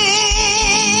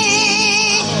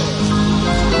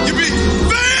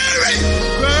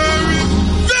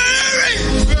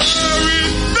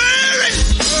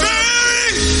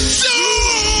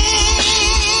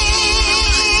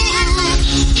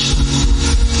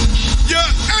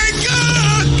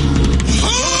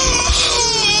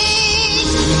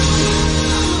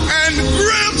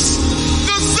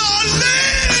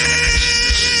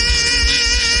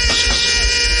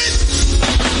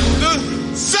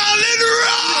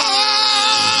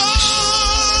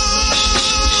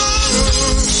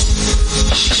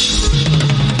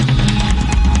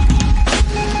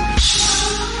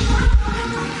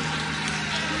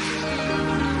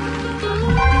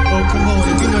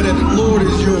Lord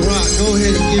is your rock, go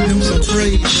ahead and give him some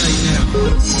praise right now.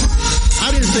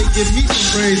 I didn't say give me some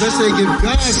praise. I said give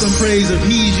God some praise if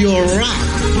he's your rock.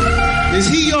 Is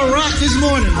he your rock this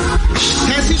morning?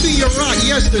 Has he been your rock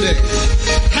yesterday?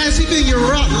 Has he been your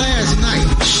rock last night?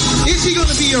 Is he going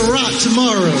to be your rock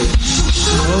tomorrow?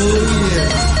 Oh, yeah.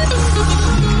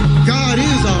 God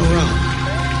is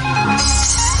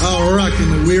our rock in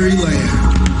the weary land.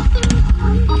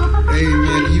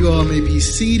 Amen. You all may be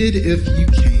seated if you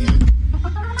can.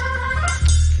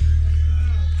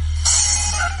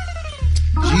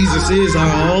 Jesus is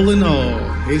our all in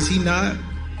all. Is he not?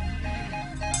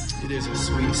 It is a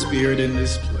sweet spirit in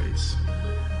this place.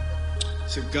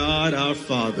 To God our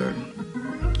Father,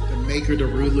 the maker, the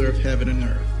ruler of heaven and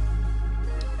earth.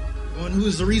 One who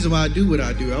is the reason why I do what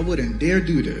I do. I wouldn't dare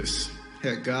do this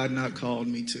had God not called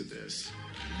me to this.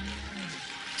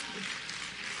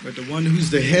 But the one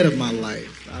who's the head of my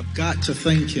life, I've got to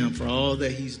thank him for all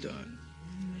that he's done.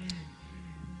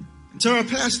 And to our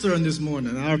pastor on this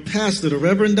morning, our pastor, the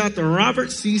Reverend Dr.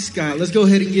 Robert C. Scott, let's go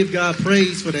ahead and give God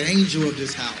praise for the angel of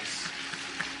this house.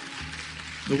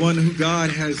 The one who God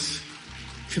has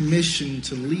commissioned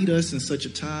to lead us in such a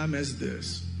time as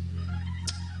this.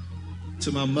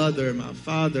 To my mother, my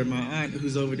father, my aunt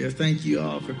who's over there, thank you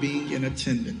all for being in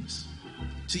attendance.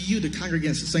 To you, the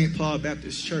congregants of St. Paul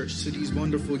Baptist Church, to these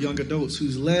wonderful young adults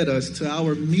who's led us to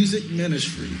our music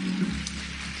ministry.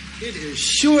 It is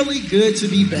surely good to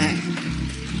be back.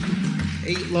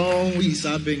 8 long weeks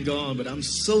I've been gone, but I'm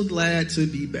so glad to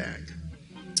be back.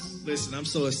 Listen, I'm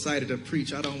so excited to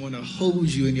preach. I don't want to hold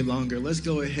you any longer. Let's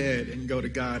go ahead and go to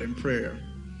God in prayer.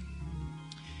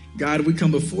 God, we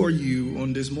come before you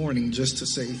on this morning just to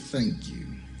say thank you.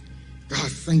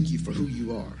 God, thank you for who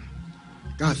you are.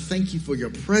 God, thank you for your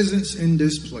presence in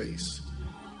this place.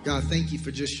 God, thank you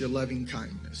for just your loving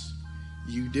kindness.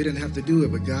 You didn't have to do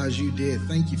it, but God, you did.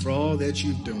 Thank you for all that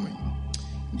you're doing.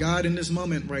 God, in this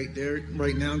moment right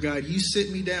now, God, you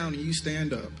sit me down and you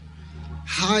stand up.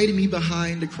 Hide me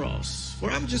behind the cross, for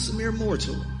I'm just a mere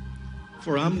mortal,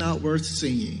 for I'm not worth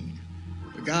seeing.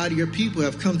 But God, your people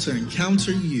have come to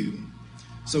encounter you.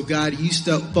 So God, you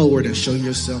step forward and show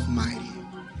yourself mighty.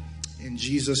 In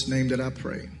Jesus' name that I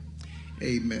pray.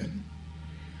 Amen.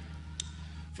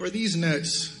 For these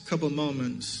next couple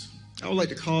moments, I would like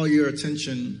to call your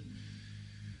attention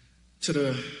to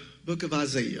the book of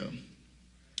Isaiah,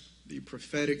 the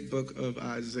prophetic book of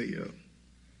Isaiah,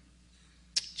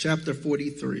 chapter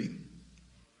 43.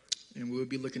 And we'll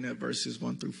be looking at verses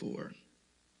 1 through 4.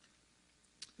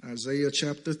 Isaiah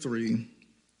chapter 3,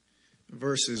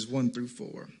 verses 1 through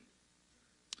 4.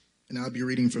 And I'll be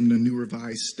reading from the New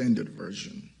Revised Standard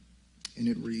Version. And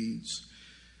it reads,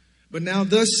 "But now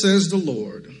thus says the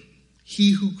Lord,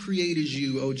 he who created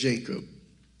you, O Jacob,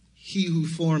 he who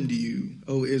formed you,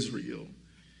 O Israel,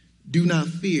 do not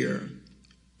fear,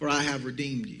 for I have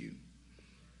redeemed you.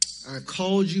 I have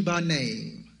called you by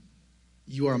name,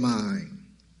 you are mine.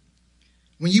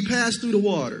 When you pass through the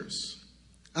waters,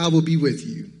 I will be with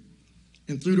you,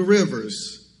 and through the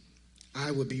rivers,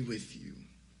 I will be with you.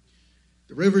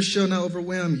 The rivers shall not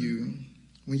overwhelm you.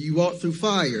 When you walk through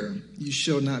fire, you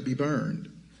shall not be burned,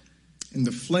 and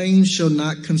the flames shall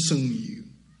not consume you.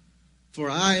 For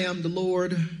I am the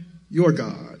Lord, your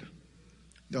God,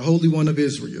 the Holy One of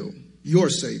Israel, your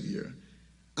Savior.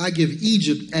 I give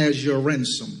Egypt as your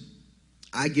ransom.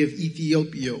 I give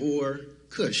Ethiopia, or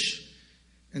Cush,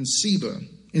 and Seba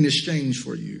in exchange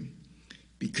for you.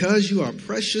 Because you are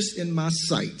precious in my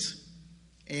sight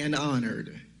and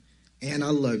honored, and I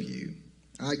love you,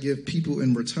 I give people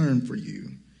in return for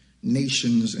you,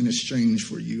 nations in exchange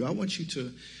for you." I want you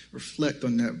to reflect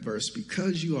on that verse.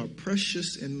 Because you are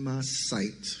precious in my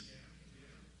sight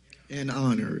and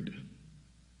honored,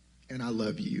 and I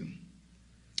love you.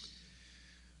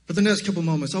 For the next couple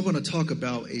moments, I want to talk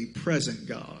about a present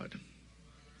God.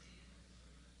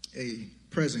 A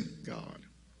present God.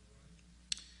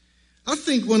 I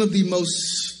think one of the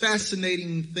most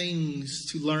fascinating things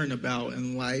to learn about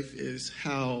in life is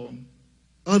how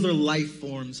other life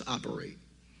forms operate.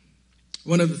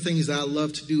 One of the things that I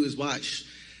love to do is watch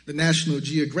the National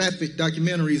Geographic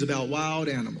documentaries about wild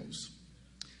animals.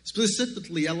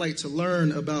 Specifically, I like to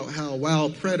learn about how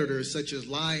wild predators such as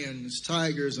lions,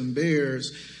 tigers, and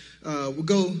bears will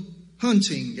go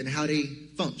hunting and how they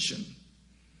function.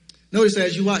 Notice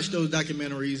as you watch those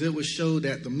documentaries, it would show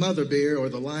that the mother bear or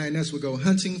the lioness would go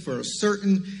hunting for a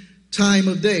certain time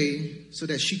of day so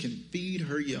that she can feed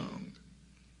her young.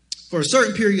 For a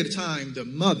certain period of time, the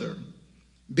mother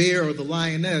bear or the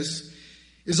lioness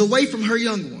is away from her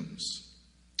young ones.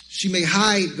 She may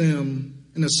hide them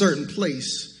in a certain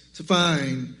place to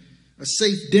find a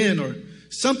safe den or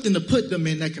something to put them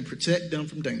in that can protect them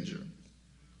from danger.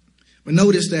 But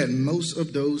notice that most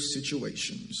of those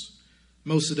situations,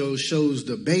 most of those shows,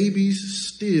 the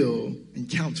babies still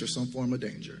encounter some form of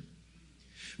danger.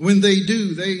 When they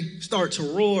do, they start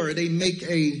to roar, they make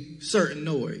a certain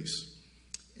noise.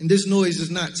 And this noise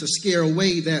is not to scare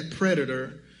away that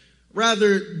predator.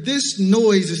 Rather, this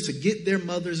noise is to get their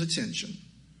mother's attention.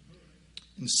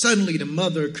 And suddenly the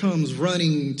mother comes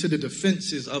running to the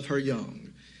defenses of her young.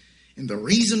 And the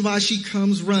reason why she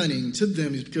comes running to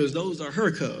them is because those are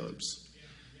her cubs.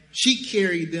 She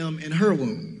carried them in her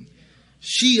womb.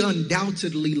 She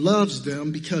undoubtedly loves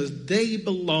them because they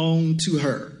belong to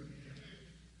her.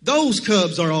 Those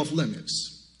cubs are off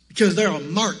limits because they are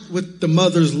marked with the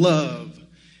mother's love.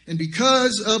 And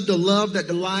because of the love that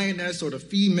the lioness or the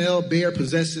female bear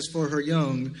possesses for her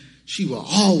young, she will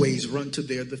always run to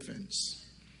their defense.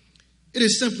 It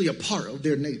is simply a part of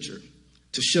their nature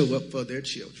to show up for their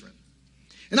children.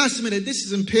 And I submit that this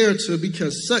is imperative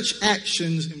because such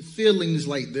actions and feelings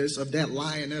like this of that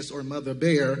lioness or mother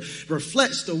bear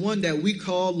reflects the one that we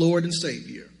call Lord and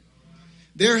Savior.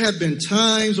 There have been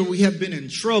times where we have been in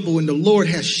trouble and the Lord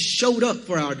has showed up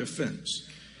for our defense.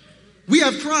 We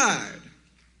have cried.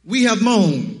 We have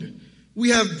moaned. We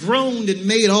have groaned and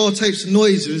made all types of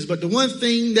noises. But the one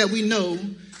thing that we know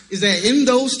is that in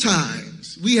those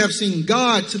times, we have seen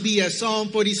God to be, as Psalm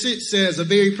 46 says, a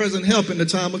very present help in the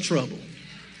time of trouble.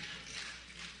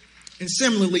 And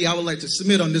similarly, I would like to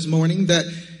submit on this morning that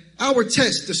our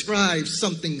text describes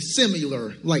something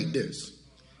similar like this.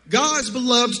 God's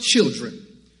beloved children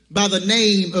by the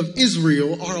name of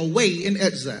Israel are away in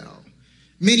exile.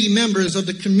 Many members of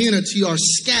the community are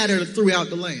scattered throughout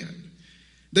the land.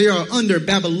 They are under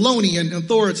Babylonian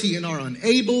authority and are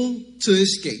unable to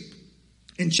escape.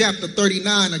 In chapter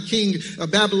 39, a king of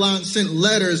Babylon sent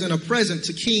letters and a present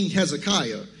to King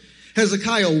Hezekiah.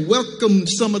 Hezekiah welcomed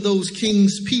some of those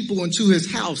king's people into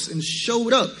his house and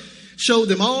showed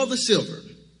them all the silver,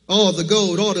 all the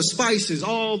gold, all the spices,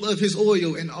 all of his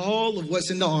oil, and all of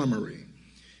what's in the armory.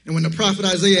 And when the prophet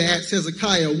Isaiah asked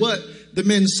Hezekiah what the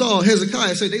men saw,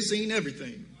 Hezekiah said they seen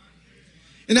everything.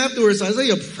 And afterwards,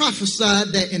 Isaiah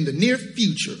prophesied that in the near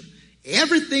future,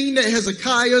 everything that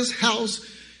Hezekiah's house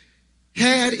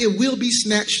had, it will be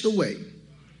snatched away.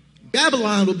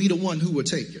 Babylon will be the one who will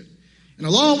take it. And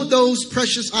along with those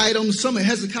precious items, some of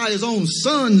Hezekiah's own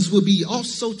sons will be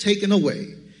also taken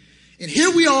away. And here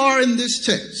we are in this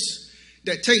text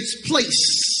that takes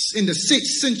place in the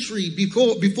 6th century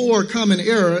before Common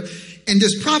Era. And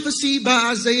this prophecy by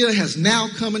Isaiah has now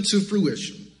come into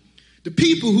fruition. The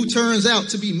people who turns out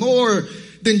to be more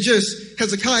than just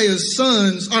Hezekiah's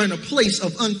sons are in a place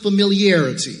of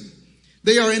unfamiliarity.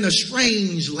 They are in a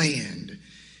strange land.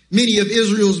 Many of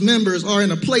Israel's members are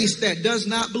in a place that does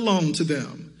not belong to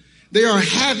them. They are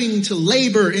having to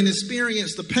labor and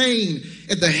experience the pain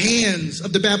at the hands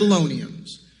of the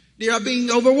Babylonians. They are being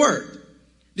overworked.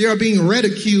 They are being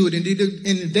ridiculed, and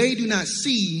they do not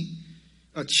see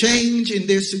a change in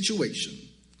their situation.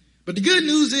 But the good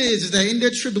news is that in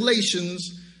their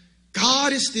tribulations,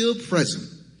 God is still present.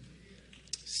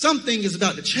 Something is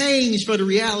about to change for the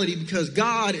reality because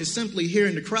God is simply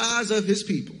hearing the cries of his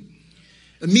people.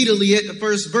 Immediately at the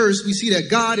first verse, we see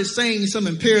that God is saying some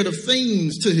imperative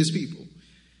things to his people.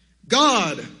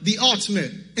 God, the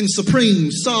ultimate and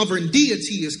supreme sovereign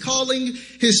deity, is calling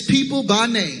his people by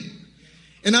name.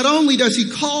 And not only does he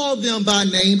call them by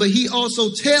name, but he also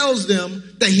tells them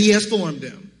that he has formed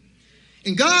them.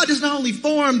 And God does not only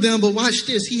form them, but watch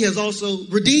this, he has also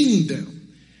redeemed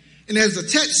them. And as the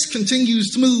text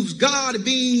continues to move, God,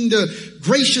 being the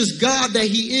gracious God that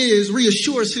he is,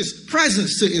 reassures his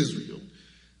presence to Israel.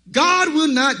 God will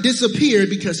not disappear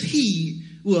because he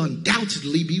will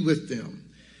undoubtedly be with them.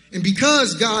 And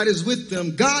because God is with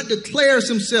them, God declares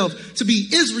himself to be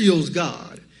Israel's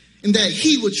God and that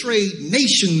he will trade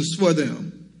nations for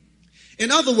them.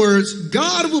 In other words,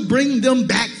 God will bring them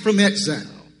back from exile.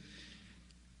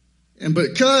 And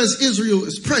because Israel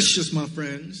is precious, my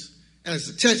friends, as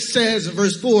the text says in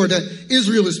verse 4, that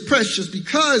Israel is precious,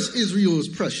 because Israel is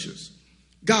precious,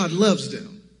 God loves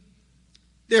them.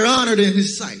 They're honored in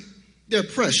his sight. They're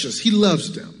precious. He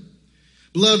loves them.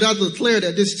 Beloved, I declare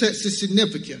that this text is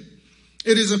significant.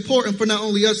 It is important for not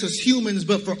only us as humans,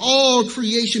 but for all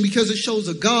creation, because it shows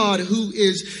a God who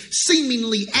is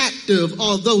seemingly active,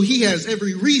 although he has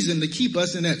every reason to keep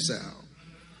us in exile.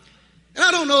 And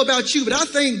I don't know about you, but I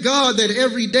thank God that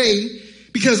every day,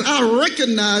 because I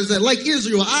recognize that like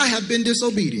Israel, I have been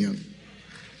disobedient.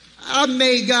 I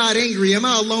made God angry. Am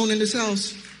I alone in this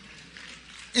house?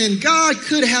 And God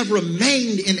could have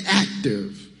remained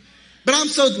inactive. But But I'm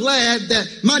so glad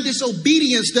that my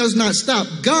disobedience does not stop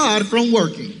God from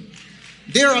working.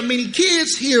 There are many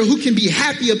kids here who can be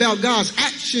happy about God's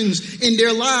actions in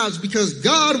their lives because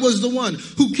God was the one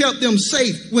who kept them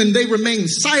safe when they remained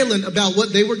silent about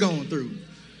what they were going through.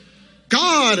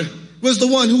 God was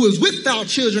the one who was with our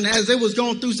children as they was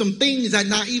going through some things that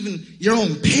not even your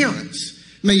own parents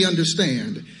may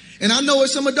understand. And I know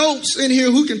there's some adults in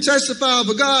here who can testify of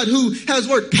a God who has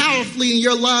worked powerfully in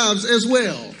your lives as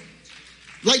well.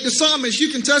 Like the psalmist, you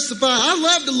can testify, I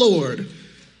love the Lord,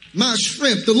 my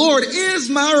strength. The Lord is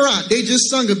my rock. They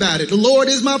just sung about it. The Lord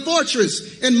is my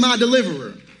fortress and my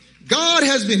deliverer. God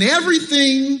has been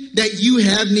everything that you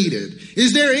have needed.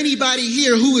 Is there anybody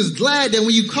here who is glad that when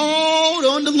you called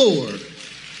on the Lord,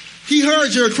 he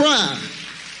heard your cry?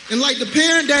 And like the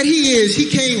parent that he is, he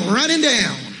came running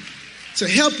down to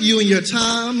help you in your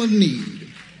time of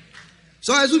need.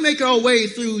 So as we make our way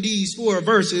through these 4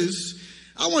 verses,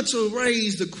 I want to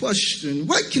raise the question,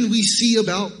 what can we see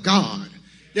about God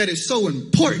that is so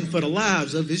important for the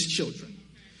lives of his children?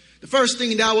 The first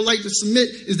thing that I would like to submit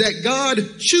is that God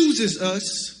chooses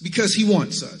us because he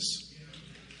wants us.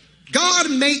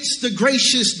 God makes the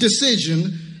gracious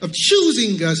decision of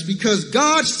choosing us because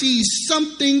God sees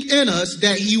something in us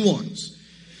that he wants.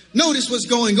 Notice what's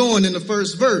going on in the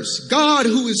first verse. God,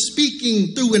 who is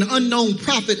speaking through an unknown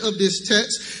prophet of this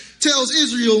text, tells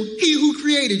Israel, he who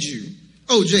created you,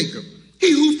 O Jacob,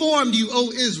 he who formed you,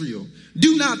 O Israel,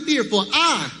 do not fear, for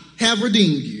I have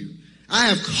redeemed you. I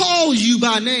have called you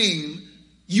by name.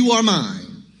 You are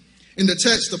mine. In the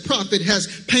text, the prophet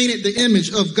has painted the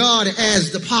image of God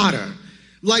as the potter,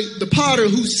 like the potter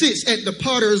who sits at the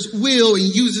potter's wheel and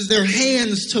uses their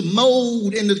hands to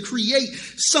mold and to create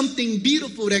something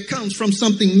beautiful that comes from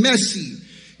something messy.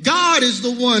 God is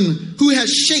the one who has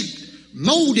shaped,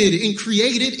 molded, and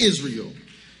created Israel.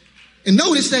 And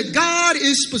notice that God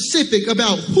is specific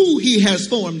about who he has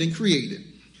formed and created.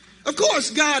 Of course,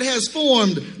 God has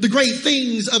formed the great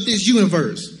things of this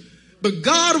universe. But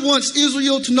God wants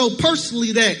Israel to know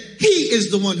personally that he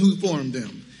is the one who formed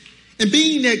them. And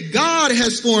being that God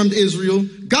has formed Israel,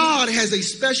 God has a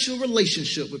special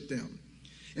relationship with them.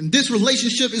 And this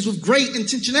relationship is with great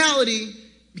intentionality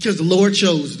because the Lord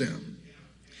chose them.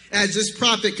 As this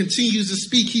prophet continues to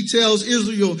speak, he tells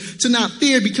Israel to not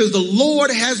fear because the Lord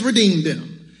has redeemed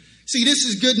them. See, this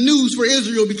is good news for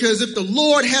Israel because if the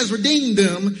Lord has redeemed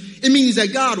them, it means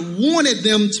that God wanted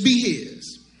them to be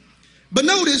his. But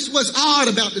notice what's odd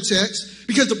about the text,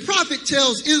 because the prophet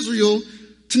tells Israel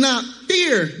to not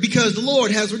fear because the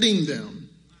Lord has redeemed them.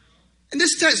 And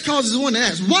this text causes one to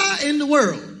ask, why in the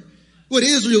world would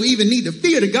Israel even need to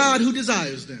fear the God who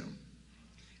desires them?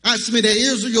 I submit that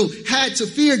Israel had to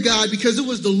fear God because it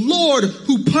was the Lord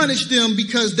who punished them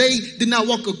because they did not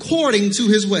walk according to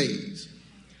his ways.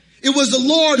 It was the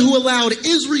Lord who allowed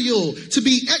Israel to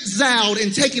be exiled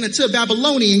and taken into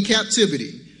Babylonian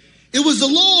captivity. It was the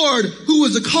Lord who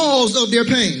was the cause of their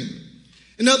pain.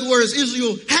 In other words,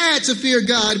 Israel had to fear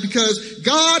God because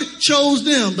God chose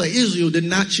them, but Israel did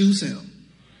not choose him.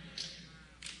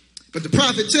 But the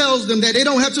prophet tells them that they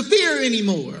don't have to fear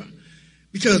anymore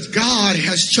because God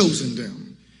has chosen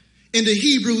them. In the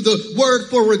Hebrew, the word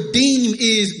for redeem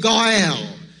is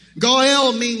Gael.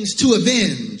 Gael means to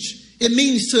avenge. It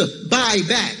means to buy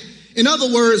back. In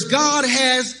other words, God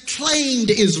has claimed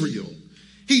Israel.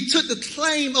 He took the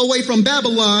claim away from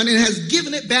Babylon and has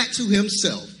given it back to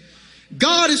himself.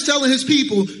 God is telling his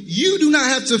people, you do not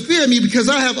have to fear me because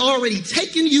I have already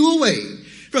taken you away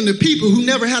from the people who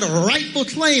never had a rightful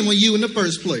claim on you in the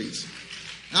first place.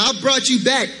 I brought you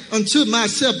back unto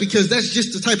myself because that's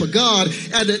just the type of God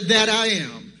that I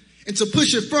am. And to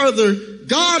push it further,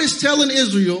 God is telling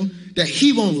Israel that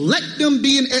he won't let them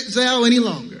be in exile any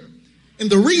longer. And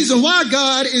the reason why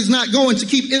God is not going to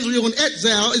keep Israel in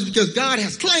exile is because God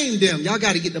has claimed them. Y'all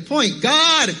got to get the point.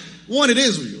 God wanted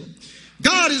Israel.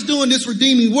 God is doing this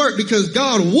redeeming work because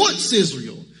God wants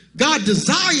Israel. God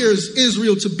desires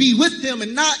Israel to be with him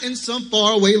and not in some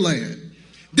faraway land.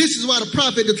 This is why the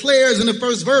prophet declares in the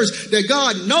first verse that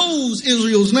God knows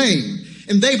Israel's name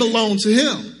and they belong to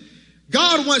him.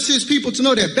 God wants his people to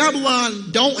know that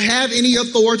Babylon don't have any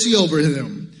authority over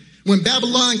them. When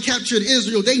Babylon captured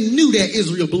Israel, they knew that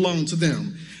Israel belonged to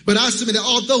them. But I submit that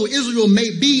although Israel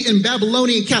may be in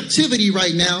Babylonian captivity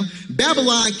right now,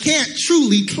 Babylon can't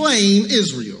truly claim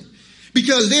Israel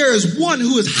because there is one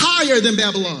who is higher than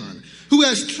Babylon, who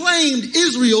has claimed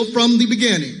Israel from the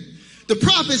beginning. The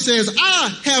prophet says,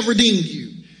 I have redeemed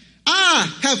you.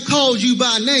 I have called you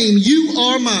by name. You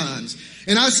are mine.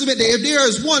 And I submit that if there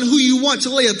is one who you want to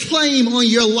lay a claim on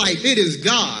your life, it is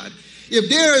God. If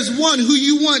there is one who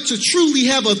you want to truly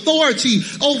have authority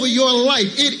over your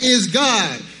life, it is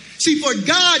God. See, for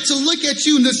God to look at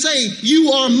you and to say, you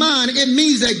are mine, it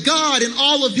means that God in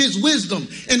all of his wisdom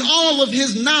and all of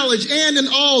his knowledge and in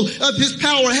all of his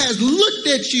power has looked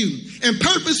at you and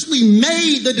purposely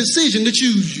made the decision to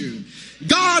choose you.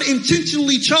 God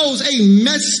intentionally chose a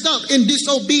messed up and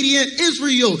disobedient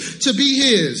Israel to be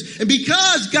his. And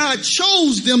because God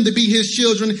chose them to be his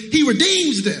children, he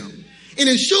redeems them and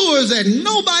ensures that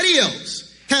nobody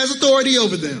else has authority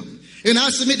over them. And I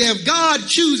submit that if God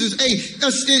chooses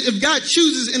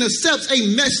and accepts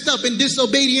a messed up and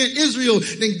disobedient Israel,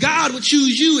 then God would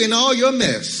choose you in all your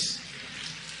mess.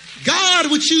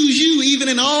 God would choose you even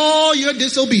in all your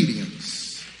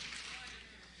disobedience.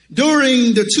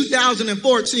 During the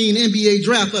 2014 NBA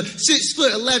draft, a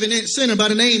 6'11" center by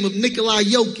the name of Nikola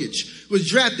Jokic was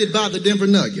drafted by the Denver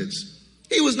Nuggets.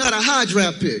 He was not a high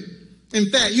draft pick. In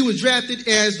fact, he was drafted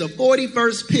as the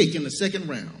 41st pick in the second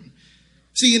round.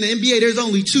 See, in the NBA, there's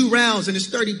only 2 rounds and it's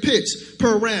 30 picks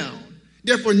per round.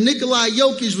 Therefore, Nikola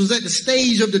Jokic was at the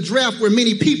stage of the draft where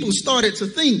many people started to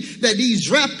think that these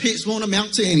draft picks won't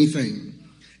amount to anything.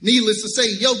 Needless to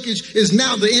say, Jokic is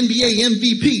now the NBA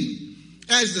MVP.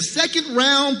 As the second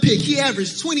round pick, he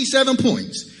averaged 27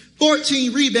 points,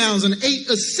 14 rebounds, and 8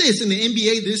 assists in the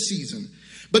NBA this season.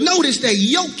 But notice that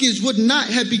Jokic would not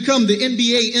have become the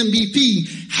NBA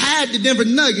MVP had the Denver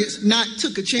Nuggets not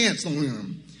took a chance on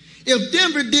him. If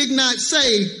Denver did not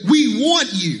say, we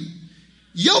want you,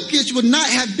 Jokic would not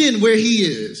have been where he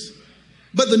is.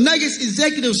 But the Nuggets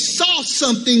executives saw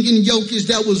something in Jokic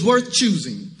that was worth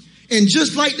choosing. And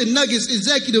just like the Nuggets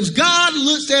executives, God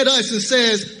looks at us and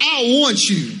says, I want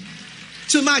you.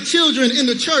 To my children in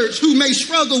the church who may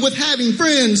struggle with having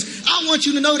friends, I want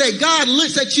you to know that God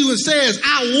looks at you and says,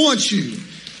 I want you.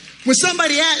 When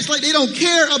somebody acts like they don't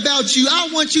care about you, I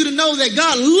want you to know that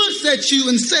God looks at you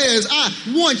and says, I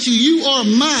want you. You are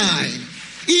mine.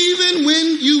 Even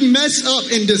when you mess up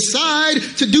and decide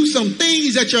to do some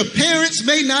things that your parents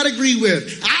may not agree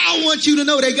with, I want you to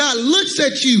know that God looks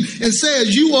at you and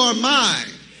says, you are mine.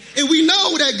 And we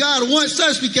know that God wants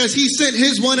us because he sent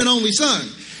his one and only son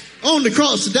on the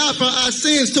cross to die for our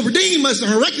sins, to redeem us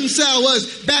and reconcile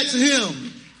us back to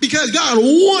him because God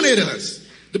wanted us.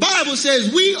 The Bible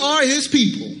says we are his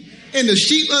people and the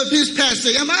sheep of his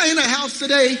pasture. Am I in a house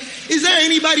today? Is there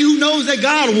anybody who knows that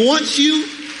God wants you?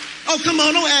 Oh, come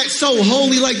on, don't act so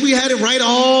holy like we had it right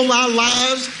all our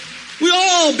lives. We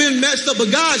all been messed up,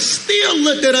 but God still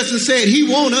looked at us and said he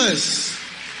wants us.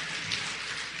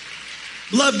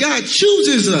 Beloved, God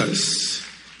chooses us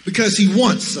because he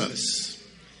wants us.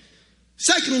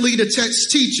 Secondly, the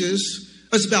text teaches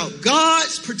us about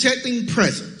God's protecting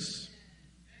presence.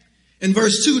 In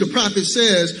verse 2, the prophet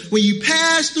says, when you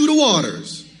pass through the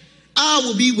waters, I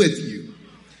will be with you.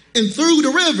 And through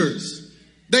the rivers,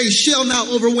 they shall not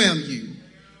overwhelm you.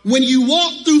 When you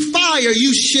walk through fire,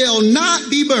 you shall not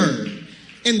be burned,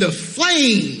 and the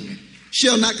flame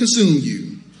shall not consume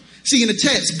you. See, in the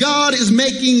text, God is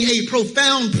making a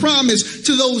profound promise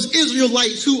to those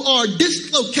Israelites who are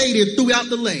dislocated throughout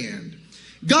the land.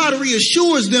 God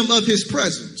reassures them of his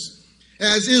presence.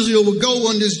 As Israel will go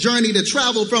on this journey to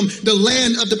travel from the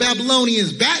land of the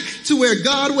Babylonians back to where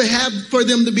God would have for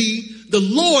them to be, the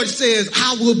Lord says,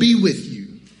 I will be with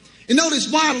you. And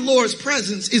notice why the Lord's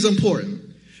presence is important.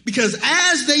 Because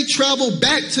as they travel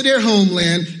back to their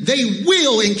homeland, they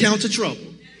will encounter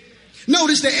trouble.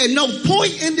 Notice that at no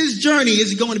point in this journey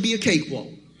is it going to be a cakewalk.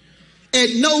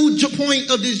 At no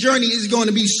point of this journey is it going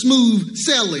to be smooth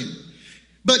sailing.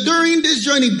 But during this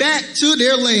journey back to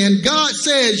their land, God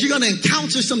says you're going to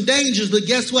encounter some dangers, but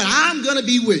guess what? I'm going to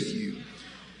be with you.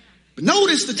 But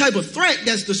notice the type of threat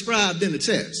that's described in the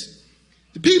text.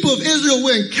 The people of Israel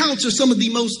will encounter some of the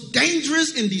most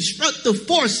dangerous and destructive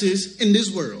forces in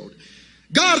this world.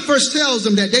 God first tells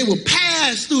them that they will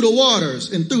pass through the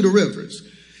waters and through the rivers.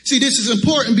 See, this is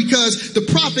important because the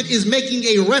prophet is making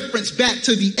a reference back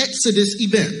to the Exodus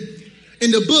event. In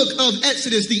the book of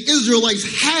Exodus, the Israelites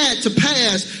had to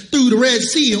pass through the Red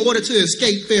Sea in order to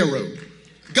escape Pharaoh.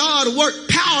 God worked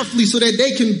powerfully so that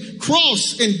they can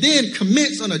cross and then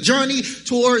commence on a journey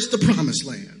towards the promised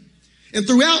land. And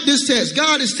throughout this text,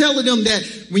 God is telling them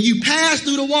that when you pass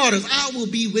through the waters, I will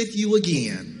be with you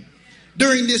again.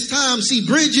 During this time, see,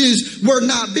 bridges were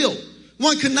not built.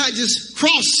 One could not just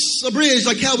cross a bridge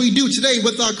like how we do today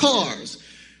with our cars.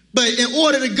 But in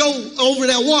order to go over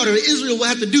that water, Israel would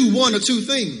have to do one or two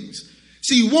things.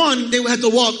 See, one, they would have to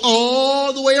walk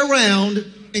all the way around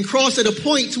and cross at a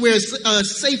point to where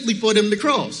it's safely for them to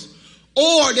cross.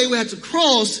 Or they would have to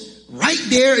cross right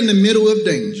there in the middle of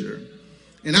danger.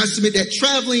 And I submit that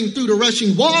traveling through the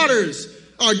rushing waters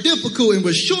are difficult and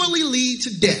will surely lead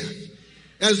to death.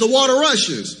 As the water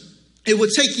rushes, it will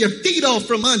take your feet off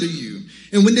from under you.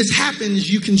 And when this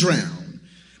happens, you can drown.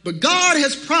 But God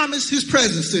has promised his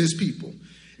presence to his people.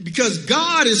 Because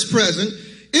God is present,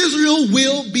 Israel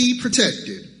will be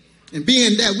protected. And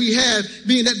being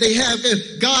that they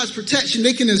have God's protection,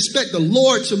 they can expect the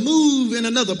Lord to move in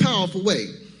another powerful way,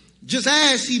 just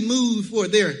as he moved for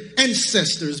their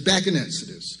ancestors back in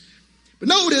Exodus. But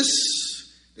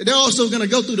notice that they're also going to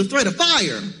go through the threat of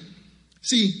fire.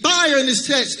 See, fire in this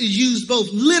text is used both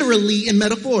literally and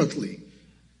metaphorically.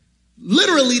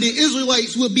 Literally, the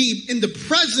Israelites will be in the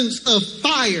presence of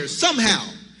fire somehow.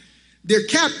 Their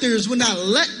captors will not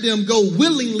let them go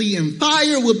willingly, and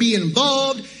fire will be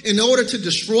involved in order to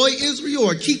destroy Israel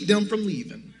or keep them from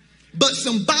leaving. But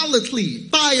symbolically,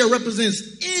 fire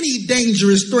represents any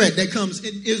dangerous threat that comes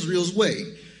in Israel's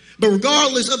way. But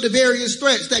regardless of the various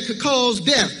threats that could cause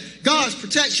death, God's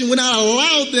protection will not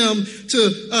allow them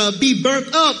to be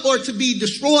burnt up or to be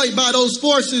destroyed by those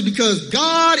forces, because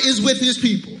God is with his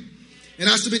people. And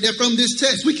I submit that from this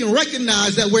text, we can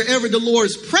recognize that wherever the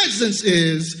Lord's presence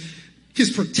is,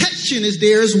 his protection is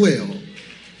there as well.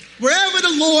 Wherever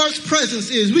the Lord's presence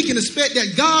is, we can expect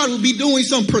that God will be doing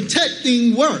some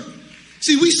protecting work.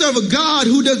 See, we serve a God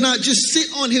who does not just sit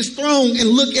on his throne and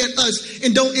look at us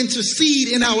and don't intercede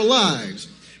in our lives.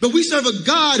 But we serve a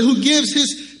God who gives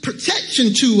his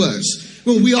protection to us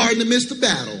when we are in the midst of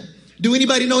battle. Do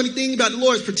anybody know anything about the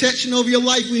Lord's protection over your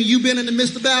life when you've been in the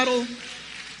midst of battle?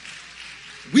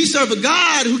 We serve a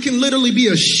God who can literally be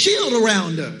a shield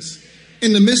around us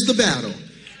in the midst of battle.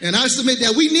 And I submit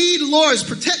that we need the Lord's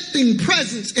protecting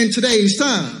presence in today's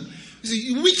time.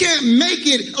 See, we can't make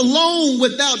it alone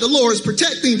without the Lord's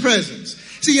protecting presence.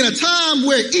 See, in a time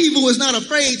where evil is not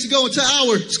afraid to go into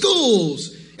our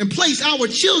schools and place our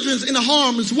children in a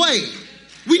harm's way,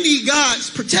 we need God's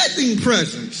protecting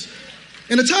presence.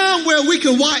 In a time where we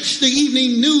can watch the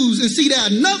evening news and see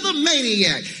that another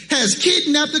maniac has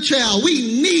kidnapped a child,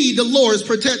 we need the Lord's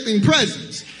protecting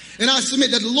presence. And I submit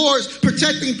that the Lord's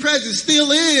protecting presence still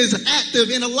is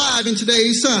active and alive in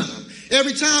today's time.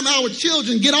 Every time our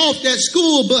children get off that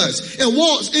school bus and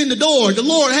walks in the door, the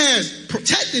Lord has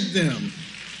protected them.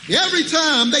 Every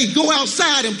time they go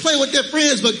outside and play with their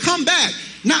friends but come back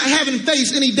not having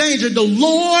faced any danger, the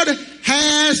Lord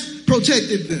has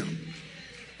protected them.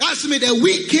 I submit that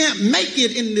we can't make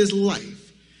it in this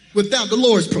life without the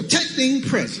Lord's protecting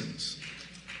presence.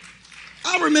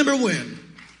 I remember when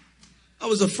I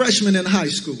was a freshman in high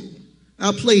school.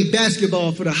 I played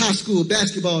basketball for the high school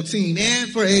basketball team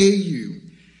and for AAU.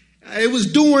 It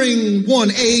was during one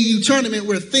AAU tournament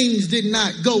where things did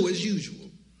not go as usual.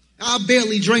 I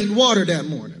barely drank water that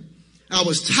morning. I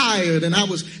was tired and I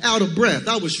was out of breath.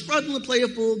 I was struggling to play a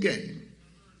full game.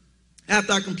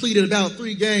 After I completed about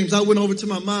 3 games, I went over to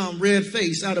my mom, red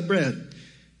face, out of breath,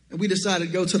 and we decided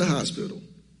to go to the hospital.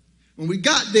 When we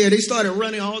got there, they started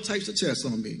running all types of tests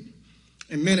on me.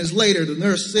 And minutes later, the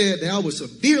nurse said that I was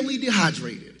severely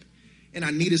dehydrated and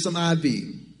I needed some IV.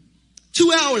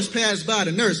 2 hours passed by.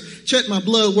 The nurse checked my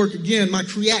blood work again, my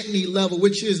creatinine level,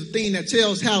 which is the thing that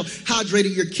tells how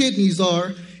hydrated your kidneys are.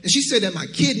 And she said that my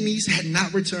kidneys had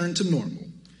not returned to normal.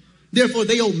 Therefore,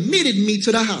 they omitted me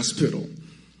to the hospital.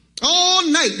 All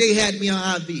night they had me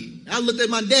on IV. I looked at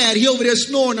my dad. He over there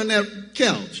snoring on that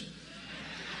couch.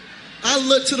 I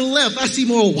look to the left. I see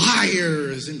more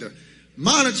wires and the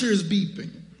monitors beeping.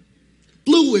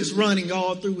 Fluids running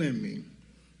all through in me.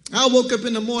 I woke up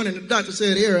in the morning. The doctor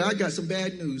said, "Eric, I got some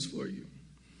bad news for you."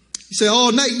 He said,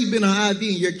 "All night you've been on IV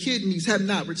and your kidneys have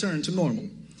not returned to normal.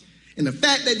 And the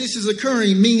fact that this is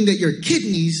occurring means that your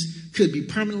kidneys could be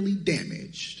permanently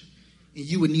damaged and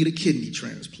you would need a kidney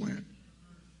transplant."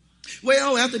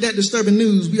 Well, after that disturbing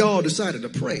news, we all decided to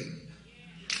pray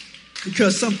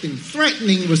because something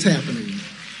threatening was happening.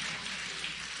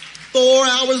 4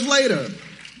 hours later,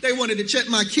 they wanted to check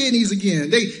my kidneys again.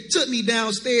 They took me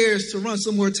downstairs to run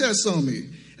some more tests on me.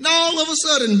 And all of a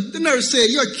sudden, the nurse said,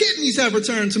 "Your kidneys have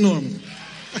returned to normal.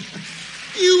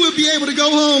 You will be able to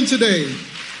go home today."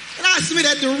 And I submit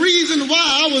that the reason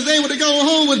why I was able to go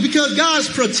home was because God's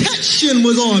protection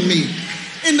was on me.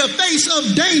 In the face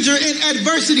of danger and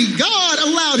adversity, God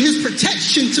allowed his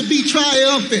protection to be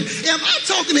triumphant. Am I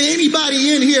talking to anybody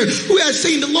in here who has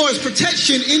seen the Lord's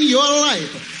protection in your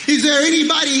life? Is there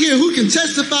anybody here who can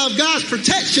testify of God's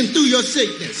protection through your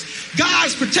sickness?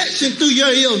 God's protection through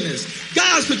your illness?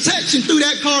 God's protection through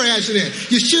that car accident?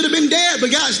 You should have been dead,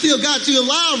 but God still got you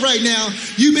alive right now.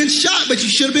 You've been shot, but you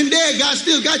should have been dead. God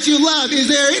still got you alive. Is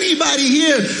there anybody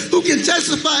here who can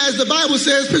testify, as the Bible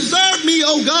says, "Preserve me,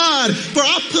 O God, for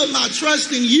I put my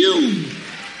trust in you"?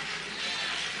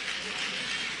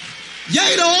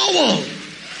 Yea, though I walk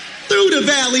through the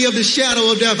valley of the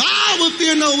shadow of death, I will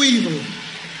fear no evil,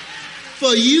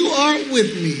 for you are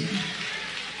with me.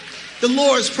 The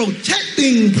Lord's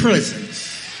protecting presence.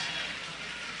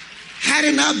 Had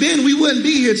it not been, we wouldn't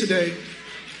be here today,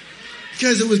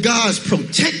 because it was God's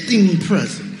protecting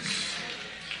presence.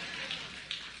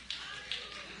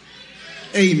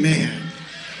 Amen.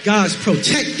 God's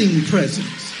protecting presence.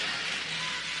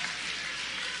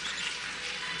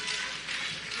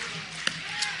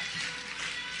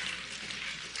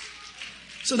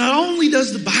 So not only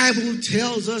does the Bible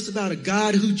tells us about a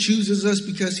God who chooses us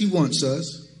because he wants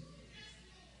us,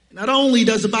 not only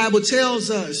does the Bible tells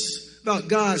us about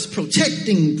God's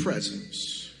protecting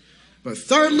presence, but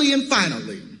thirdly and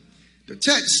finally, the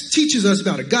text teaches us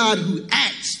about a God who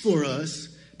acts for us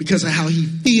because of how he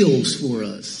feels for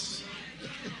us.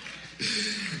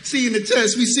 See, in the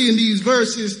text, we see in these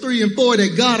verses 3 and 4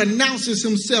 that God announces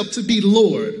himself to be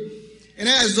Lord. And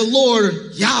as the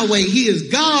Lord Yahweh, he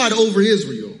is God over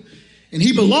Israel, and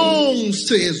he belongs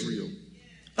to Israel.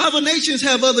 Other nations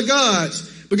have other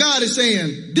gods, but God is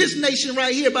saying, this nation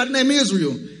right here by the name of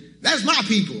Israel, that's my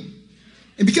people.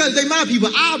 And because they're my people,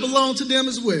 I belong to them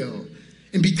as well.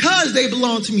 And because they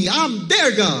belong to me, I'm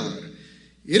their God.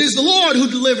 It is the Lord who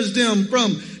delivers them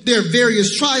from their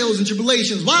various trials and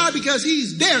tribulations. Why? Because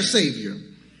he's their Savior.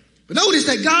 But notice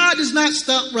that God does not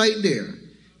stop right there.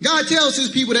 God tells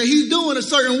his people that he's doing a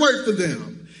certain work for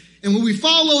them. And when we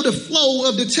follow the flow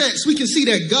of the text, we can see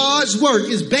that God's work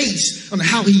is based on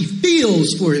how he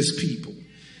feels for his people.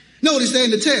 Notice that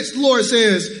in the text, the Lord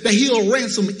says that he'll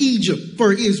ransom Egypt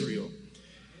for Israel.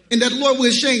 And that the Lord will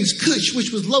exchange Cush,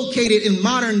 which was located in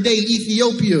modern day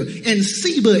Ethiopia, and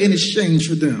Seba in exchange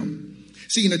for them.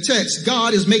 See, in the text,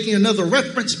 God is making another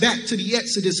reference back to the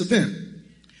Exodus event.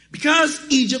 Because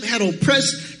Egypt had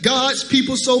oppressed God's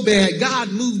people so bad, God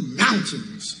moved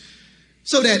mountains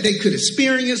so that they could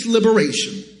experience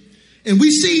liberation. And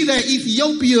we see that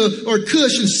Ethiopia or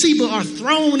Cush and Seba are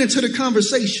thrown into the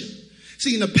conversation.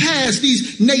 See, in the past,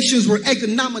 these nations were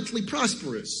economically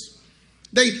prosperous.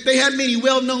 They had many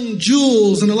well-known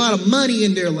jewels and a lot of money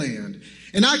in their land.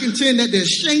 And I contend that the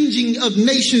exchanging of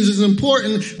nations is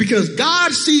important because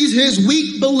God sees his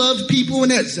weak, beloved people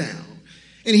in exile.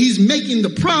 And he's making the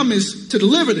promise to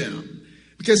deliver them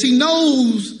because he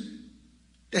knows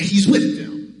that he's with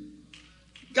them.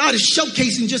 God is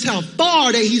showcasing just how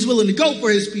far that he's willing to go for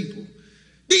his people.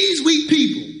 These weak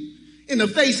people, in the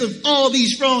face of all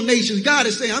these strong nations, God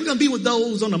is saying, I'm going to be with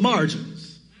those on the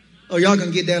margins. Oh, y'all going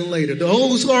to get that later.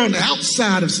 Those who are on the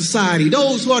outside of society,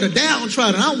 those who are the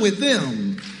downtrodden, I'm with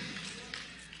them.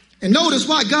 And notice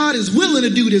why God is willing to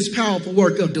do this powerful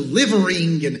work of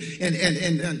delivering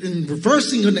and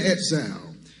reversing of the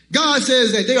exile. God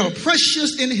says that they are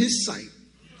precious in his sight,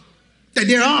 that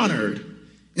they're honored,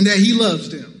 and that he loves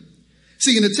them.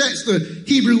 See, in the text, the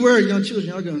Hebrew word, young children,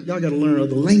 y'all got to learn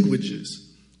other languages,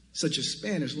 such as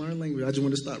Spanish. Learn language. I just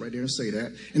want to stop right there and say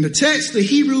that. In the text, the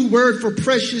Hebrew word for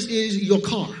precious is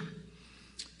yokar.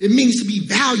 It means to be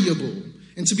valuable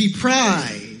and to be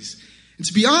prized. And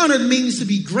to be honored means to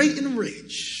be great and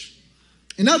rich.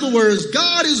 In other words,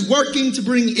 God is working to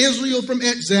bring Israel from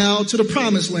exile to the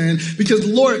promised land because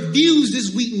the Lord views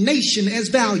this weak nation as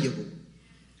valuable.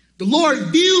 The Lord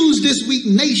views this weak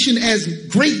nation as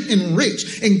great and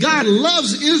rich. And God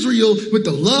loves Israel with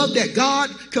the love that God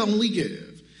can only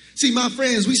give. See, my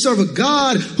friends, we serve a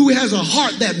God who has a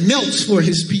heart that melts for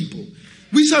his people.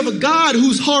 We serve a God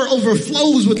whose heart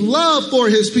overflows with love for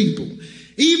his people.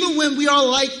 Even when we are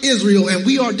like Israel and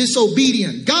we are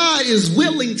disobedient, God is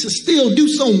willing to still do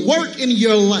some work in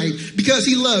your life because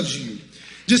he loves you.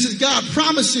 Just as God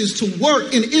promises to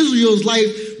work in Israel's life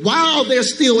while they're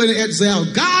still in exile,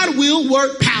 God will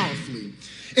work powerfully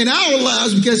in our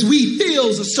lives because he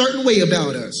feels a certain way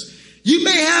about us. You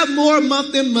may have more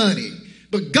month than money,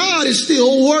 but God is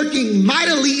still working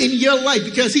mightily in your life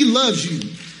because he loves you,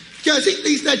 because he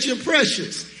thinks that you're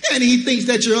precious and he thinks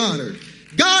that you're honored.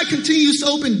 God continues to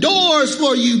open doors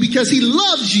for you because he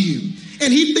loves you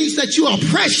and he thinks that you are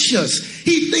precious.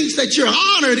 He thinks that you're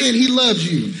honored and he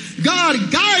loves you. God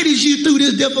guides you through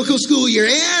this difficult school year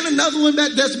and another one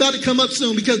that's about to come up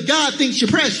soon because God thinks you're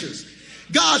precious.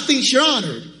 God thinks you're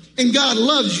honored and God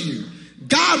loves you.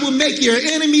 God will make your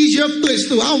enemies your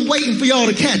footstool. I'm waiting for y'all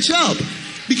to catch up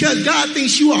because God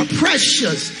thinks you are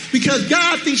precious, because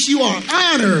God thinks you are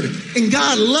honored and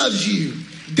God loves you.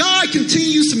 God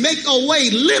continues to make a way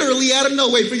literally out of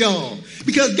no way for y'all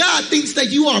because God thinks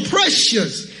that you are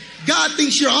precious. God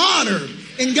thinks you're honored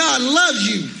and God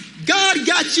loves you. God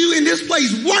got you in this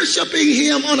place worshiping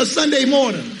him on a Sunday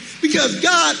morning because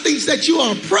God thinks that you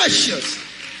are precious.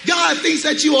 God thinks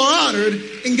that you are honored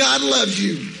and God loves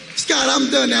you. Scott, I'm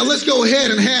done now. Let's go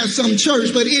ahead and have some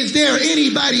church. But is there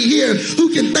anybody here who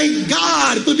can thank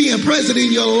God for being present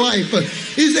in your life?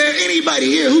 Is there anybody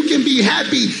here who can be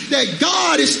happy that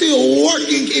God is still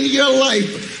working in your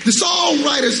life? The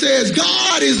songwriter says,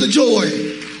 God is the joy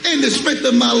and the strength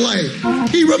of my life.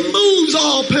 He removes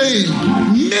all pain,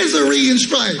 misery, and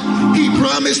strife. He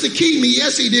promised to keep me,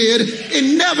 yes he did,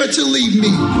 and never to leave me.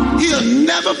 He'll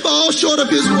never fall short of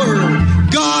his word.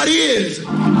 God is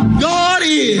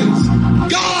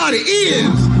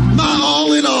my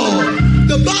all in all.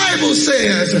 The Bible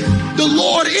says, the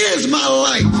Lord is my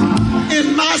light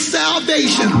and my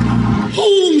salvation.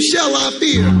 Whom shall I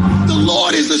fear? The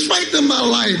Lord is the strength of my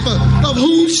life. Of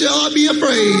whom shall I be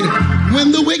afraid?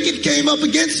 When the wicked came up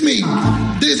against me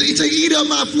to eat up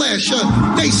my flesh,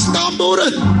 they stumbled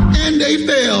and they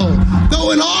fell.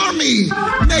 Though an army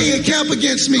may encamp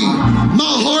against me,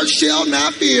 my heart shall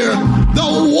not fear.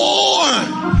 Though war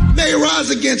may rise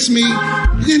against me,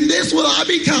 in this will I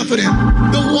be confident.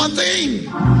 The one thing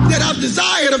that I've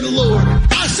desired of the Lord,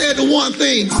 I said the one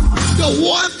thing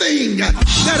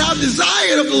that I've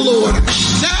desired of the Lord,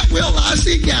 that will I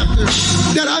seek after,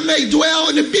 that I may dwell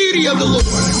in the beauty of the Lord,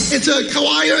 and to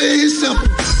inquire in his temple.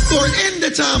 For in the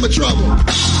time of trouble,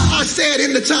 I said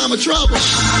in the time of trouble,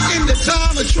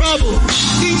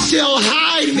 he shall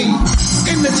hide me.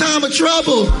 In the time of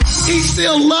trouble, he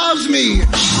still loves me.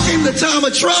 In the time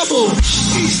of trouble,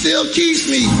 he still keeps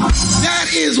me. That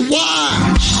is why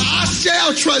I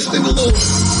shall trust in the Lord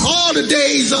all the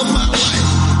days of my life.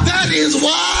 That is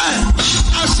why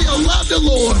I shall love the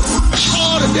Lord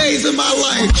all the days of my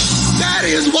life. That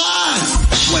is why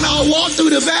when I walk through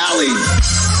the valley,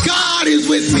 God is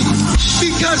with me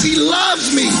because he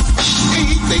loves me and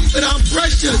he thinks that I'm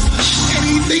precious and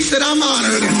he thinks that I'm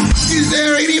honored. Is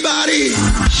there anybody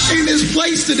in this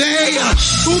place today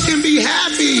who can be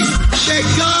happy that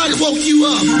God woke you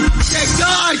up, that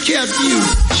God kept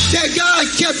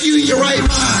you in your right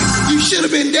mind? You should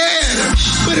have been dead,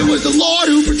 but it was the Lord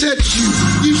who protected you.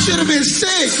 You should have been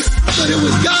sick, but it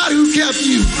was God who kept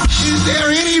you. Is there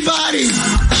anybody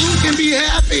who can be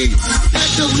happy that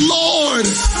the Lord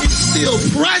is still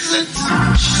present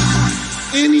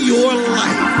in your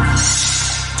life?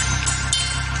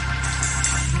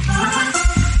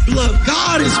 Beloved,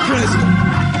 God is present.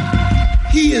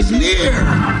 He is near.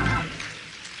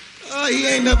 He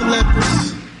ain't never left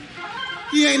us.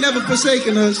 He ain't never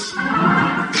forsaken us.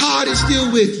 God is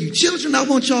still with you. Children, I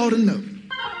want y'all to know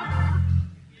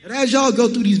that as y'all go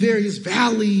through these various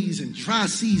valleys and dry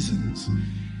seasons,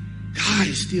 God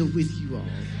is still with you all.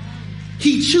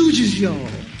 He chooses y'all.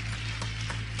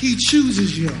 He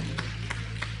chooses y'all.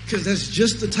 Because that's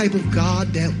just the type of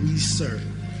God that we serve.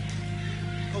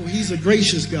 Oh, he's a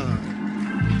gracious God.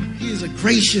 He is a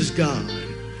gracious God.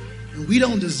 And we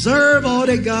don't deserve all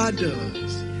that God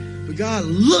does. But God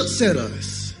looks at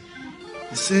us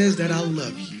and says that I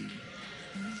love you.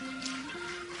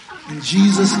 In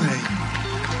Jesus' name,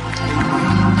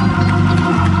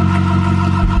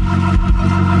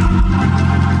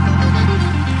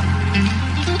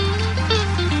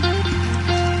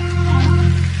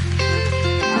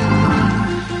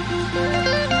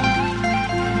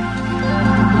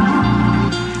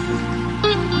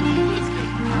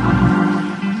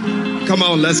 Come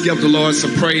on, let's give the Lord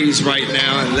some praise right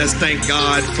now, and let's thank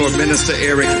God for Minister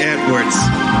Eric Edwards.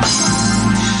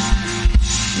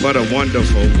 What a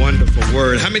wonderful, wonderful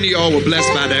word. How many of y'all were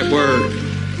blessed by that word?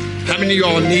 How many of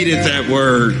y'all needed that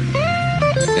word?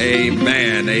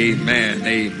 Amen, amen,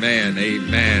 amen,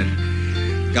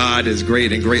 amen. God is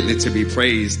great and greatly to be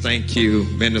praised. Thank you,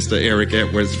 Minister Eric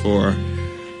Edwards, for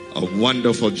a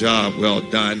wonderful job. Well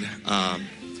done.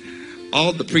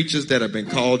 All the preachers that have been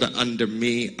called under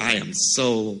me, I am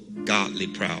so godly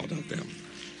proud of them.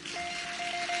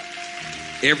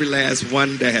 Every last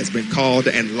one that has been called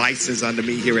and licensed under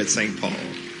me here at St. Paul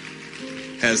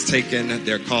has taken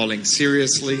their calling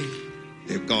seriously.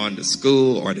 They've gone to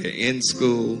school or they're in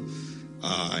school.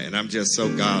 And I'm just so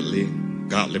godly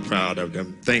proud of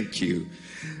them. Thank you.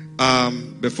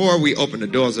 Before we open the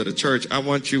doors of the church, I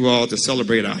want you all to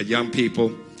celebrate our young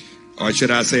people. Or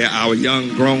should I say our young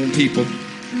grown people?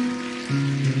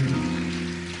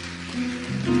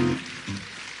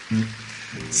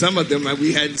 Some of them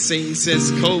we hadn't seen since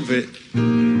COVID.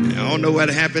 I don't know what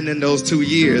happened in those 2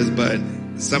 years, but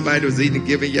somebody was either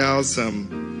giving y'all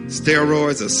some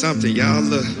steroids or something. Y'all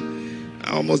look,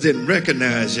 I almost didn't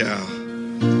recognize y'all.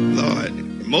 Lord,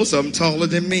 most of them taller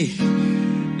than me.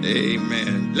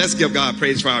 Amen. Let's give God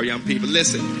praise for our young people.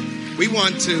 Listen, we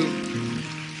want to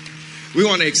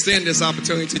extend this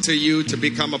opportunity to you to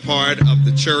become a part of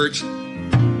the church.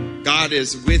 God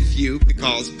is with you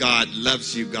because God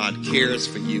loves you. God cares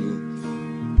for you.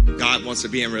 God wants to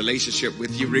be in relationship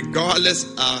with you regardless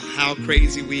of how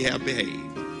crazy we have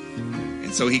behaved.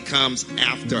 And so he comes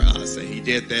after us, and he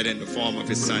did that in the form of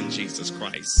his son, Jesus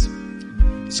Christ.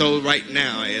 So right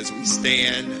now, as we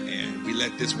stand and we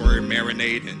let this word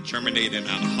marinate and germinate in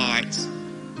our hearts,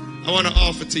 I want to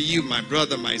offer to you, my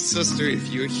brother, my sister, if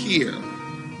you're here,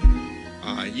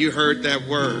 you heard that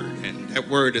word, and that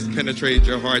word has penetrated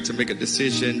your heart to make a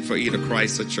decision for either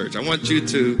Christ or church. I want you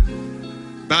to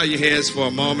bow your heads for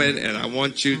a moment, and I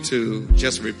want you to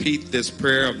just repeat this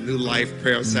prayer of new life,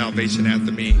 prayer of salvation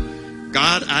after me.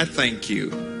 God, I thank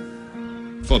you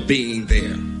for being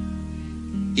there.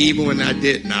 Even when I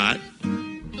did not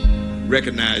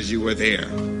recognize you were there.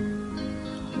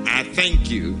 I thank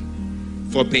you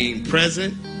for being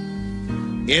present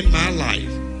in my life,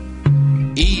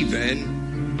 even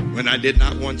when I did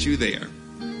not want you there.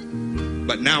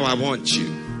 But now I want you.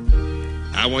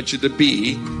 I want you to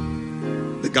be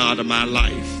the God of my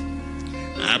life.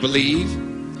 I believe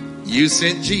you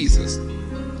sent Jesus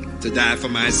to die for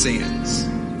my sins.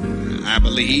 I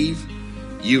believe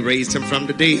you raised him from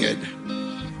the dead.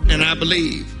 And I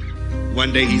believe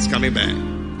one day he's coming back.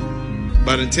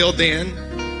 But until then,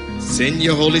 send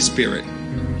your Holy Spirit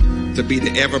to be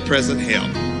the ever-present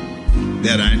help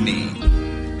that I need.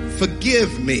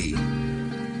 Forgive me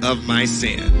of my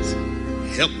sins.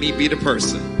 Help me be the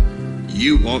person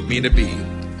you want me to be.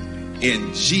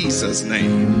 In Jesus'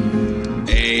 name,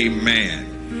 amen.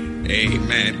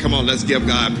 Amen. Come on, let's give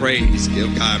God praise.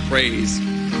 Give God praise.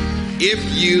 If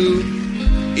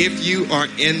you are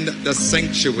in the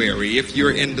sanctuary, if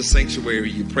you're in the sanctuary,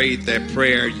 you prayed that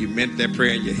prayer, you meant that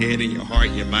prayer in your head, in your heart,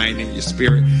 your mind, and your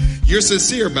spirit, you're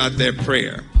sincere about that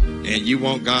prayer, and you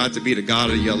want God to be the God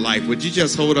of your life, would you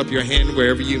just hold up your hand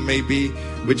wherever you may be?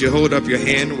 Would you hold up your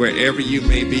hand wherever you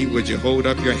may be? Would you hold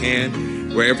up your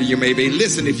hand wherever you may be?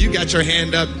 Listen, if you got your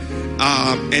hand up,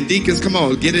 and deacons, come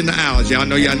on, get in the aisles. Y'all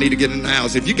know y'all need to get in the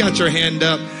aisles. If you got your hand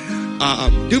up,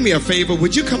 do me a favor.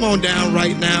 Would you come on down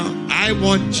right now? I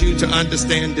want you to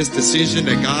understand this decision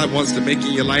that God wants to make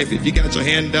in your life. If you got your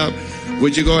hand up,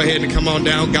 would you go ahead and come on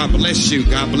down? God bless you.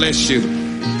 God bless you.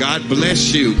 God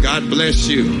bless you. God bless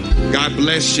you. God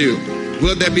bless you.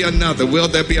 Will there be another? Will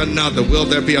there be another? Will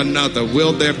there be another?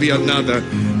 Will there be another?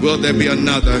 Will there be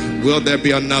another? Will there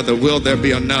be another? Will there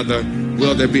be another?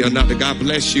 Will there be another? God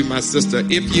bless you, my sister.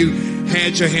 If you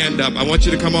had your hand up, I want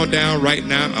you to come on down right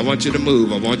now. I want you to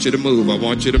move. I want you to move. I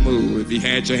want you to move. If you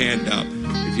had your hand up.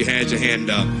 If you had your hand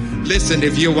up. Listen,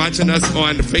 if you're watching us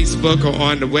on the Facebook or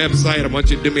on the website, I want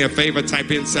you to do me a favor.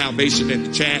 Type in salvation in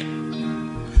the chat.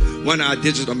 One of our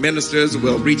digital ministers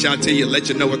will reach out to you and let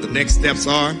you know what the next steps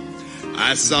are.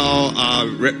 I saw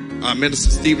Minister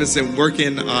Stevenson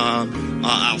working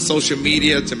our social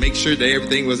media to make sure that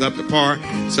everything was up to par.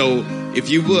 So if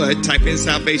you would, type in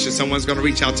salvation. Someone's going to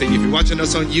reach out to you. If you're watching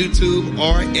us on YouTube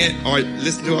or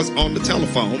listen to us on the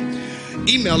telephone,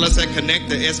 email us at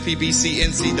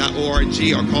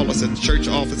connect@spbcnc.org or call us at the church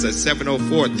office at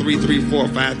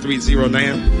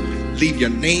 704-334-5309. Leave your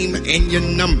name and your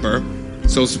number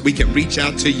so we can reach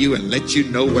out to you and let you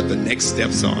know what the next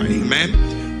steps are. Amen.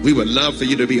 We would love for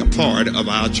you to be a part of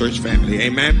our church family.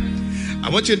 Amen. I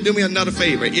want you to do me another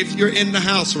favor. If you're in the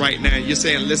house right now, you're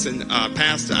saying, listen,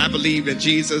 Pastor, I believe in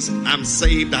Jesus. I'm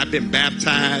saved. I've been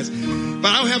baptized. But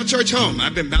I don't have a church home.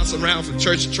 I've been bouncing around from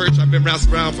church to church. I've been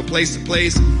bouncing around from place to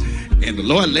place. And the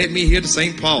Lord led me here to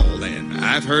St. Paul. And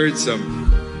I've heard some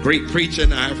great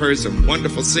preaching. I've heard some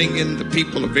wonderful singing. The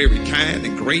people are very kind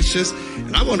and gracious.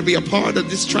 And I want to be a part of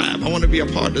this tribe. I want to be a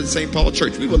part of the St. Paul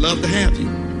Church. We would love to have you.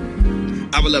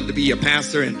 I would love to be your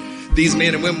pastor, and these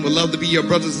men and women would love to be your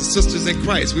brothers and sisters in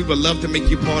Christ. We would love to make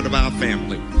you part of our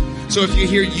family. So if you're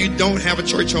here, you don't have a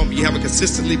church home, you haven't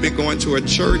consistently been going to a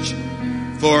church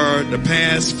for the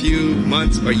past few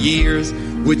months or years,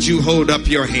 would you hold up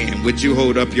your hand? Would you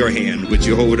hold up your hand? Would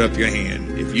you hold up your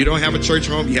hand? If you don't have a church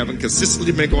home, you haven't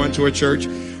consistently been going to a church,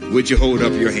 would you hold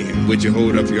up your hand? Would you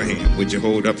hold up your hand? Would you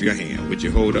hold up your hand? Would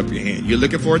you hold up your hand? You're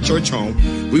looking for a church home.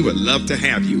 We would love to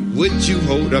have you. Would you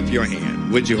hold up your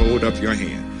hand? Would you hold up your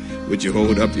hand? Would you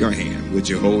hold up your hand? Would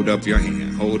you hold up your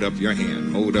hand? Hold up your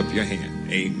hand. Hold up your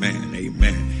hand. Amen.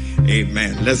 Amen.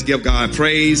 Amen. Let's give God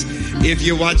praise. If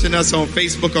you're watching us on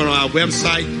Facebook, on our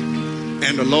website,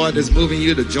 and the Lord is moving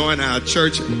you to join our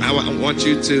church, I want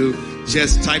you to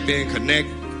just type in connect.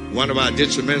 One of our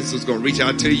digital ministers is going to reach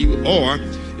out to you. Or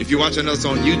if you're watching us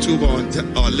on YouTube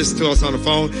or listen to us on the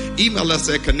phone, email us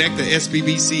at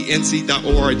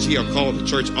connect@spbcnc.org or call the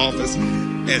church office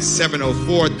at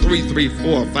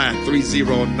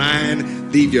 704-334-5309.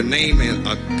 leave your name and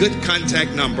a good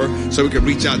contact number so we can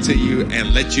reach out to you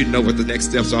and let you know what the next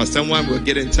steps are. Someone will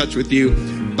get in touch with you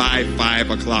by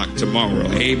 5 o'clock tomorrow.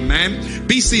 Amen.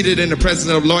 Be seated in the presence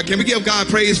of the Lord. Can we give God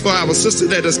praise for our sister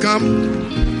that has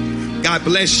come? God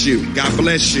bless you. God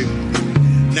bless you.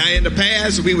 Now, in the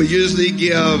past, we would usually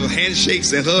give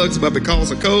handshakes and hugs, but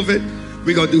because of COVID,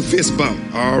 we're going to do fist bump.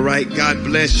 All right. God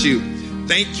bless you.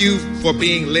 Thank you for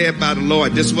being led by the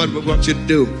Lord. This is what we want you to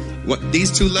do.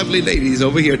 These two lovely ladies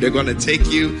over here, they're going to take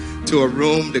you to a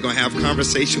room. They're going to have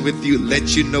conversation with you,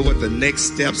 let you know what the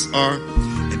next steps are.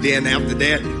 And then after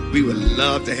that, we would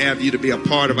love to have you to be a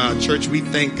part of our church. We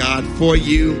thank God for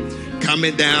you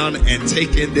coming down and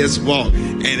taking this walk.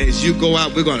 And as you go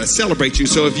out, we're going to celebrate you.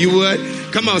 So if you would,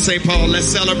 come on, St. Paul, let's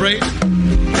celebrate.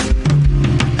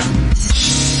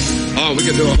 Oh, we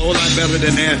can do a whole lot better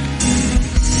than that.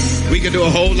 We can do a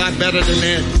whole lot better than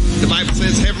that. The Bible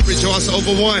says, heaven rejoice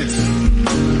over one.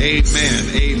 Amen,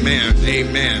 amen,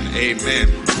 amen, amen.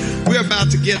 We're about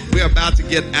to get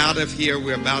out of here.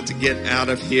 We're about to get out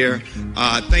of here.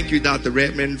 Thank you, Dr.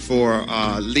 Redmond, for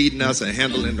leading us and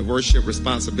handling the worship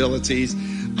responsibilities.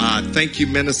 Thank you,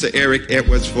 Minister Eric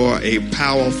Edwards, for a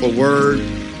powerful word.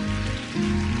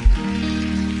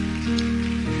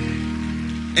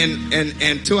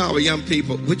 And to our young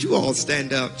people, would you all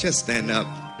stand up? Just stand up.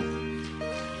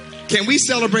 Can we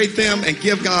celebrate them and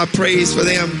give God praise for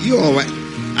them? You all,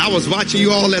 I was watching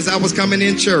you all as I was coming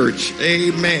in church.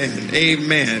 Amen.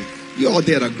 Amen. You all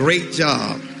did a great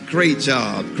job. Great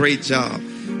job. Great job.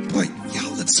 Boy,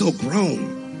 y'all look so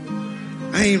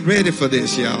grown. I ain't ready for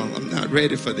this, y'all. I'm not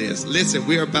ready for this. Listen,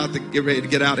 we're about to get ready to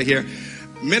get out of here.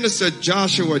 Minister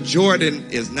Joshua Jordan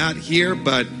is not here,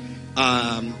 but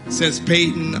since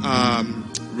Peyton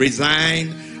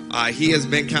resigned, he has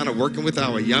been kind of working with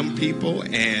our young people,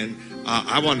 and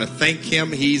I want to thank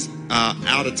him. He's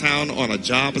out of town on a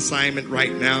job assignment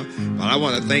right now, but I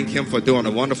want to thank him for doing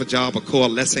a wonderful job of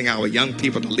coalescing our young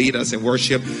people to lead us in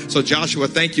worship. So Joshua,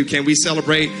 thank you. Can we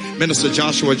celebrate Minister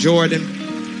Joshua Jordan?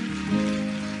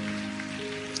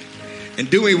 And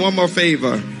do me one more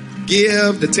favor.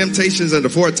 Give the Temptations and the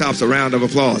Four Tops a round of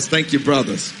applause. Thank you,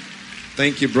 brothers.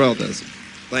 Thank you, brothers.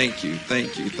 Thank you,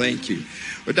 thank you, thank you.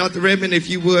 But Dr. Redmond, if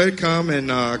you would come and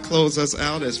close us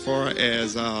out as far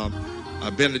as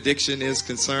benediction is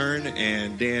concerned,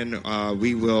 and then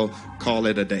we will call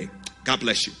it a day. God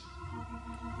bless you.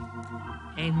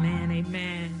 Amen,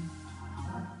 amen.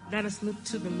 Let us look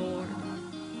to the Lord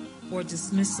for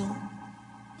dismissal.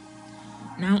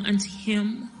 Now unto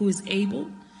him who is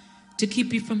able to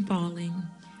keep you from falling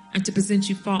and to present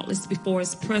you faultless before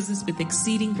his presence with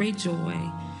exceeding great joy.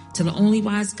 To the only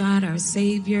wise God, our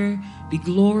Savior, be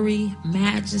glory,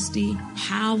 majesty,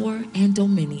 power, and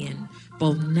dominion,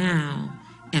 both now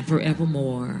and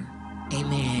forevermore.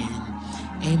 Amen.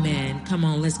 Amen. Come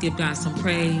on, let's give God some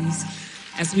praise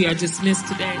as we are dismissed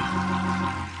today.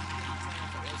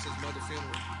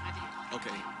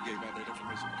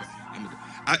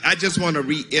 I just want to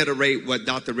reiterate what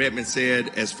Dr. Redmond said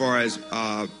as far as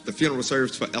the funeral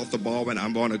service for Eltha Baldwin.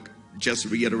 I'm going to just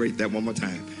reiterate that one more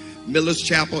time. Miller's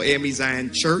Chapel, AME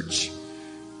Zion Church,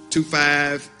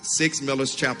 256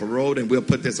 Miller's Chapel Road, and we'll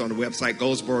put this on the website,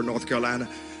 Goldsboro, North Carolina.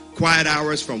 Quiet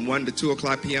hours from 1 to 2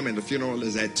 o'clock p.m., and the funeral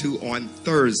is at 2 on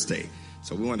Thursday.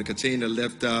 So we want to continue to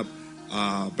lift up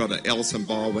Brother Elson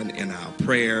Baldwin in our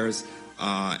prayers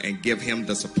and give him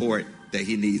the support that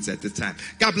he needs at this time.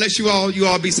 God bless you all. You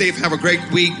all be safe. Have a great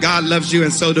week. God loves you,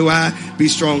 and so do I. Be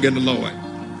strong in the Lord.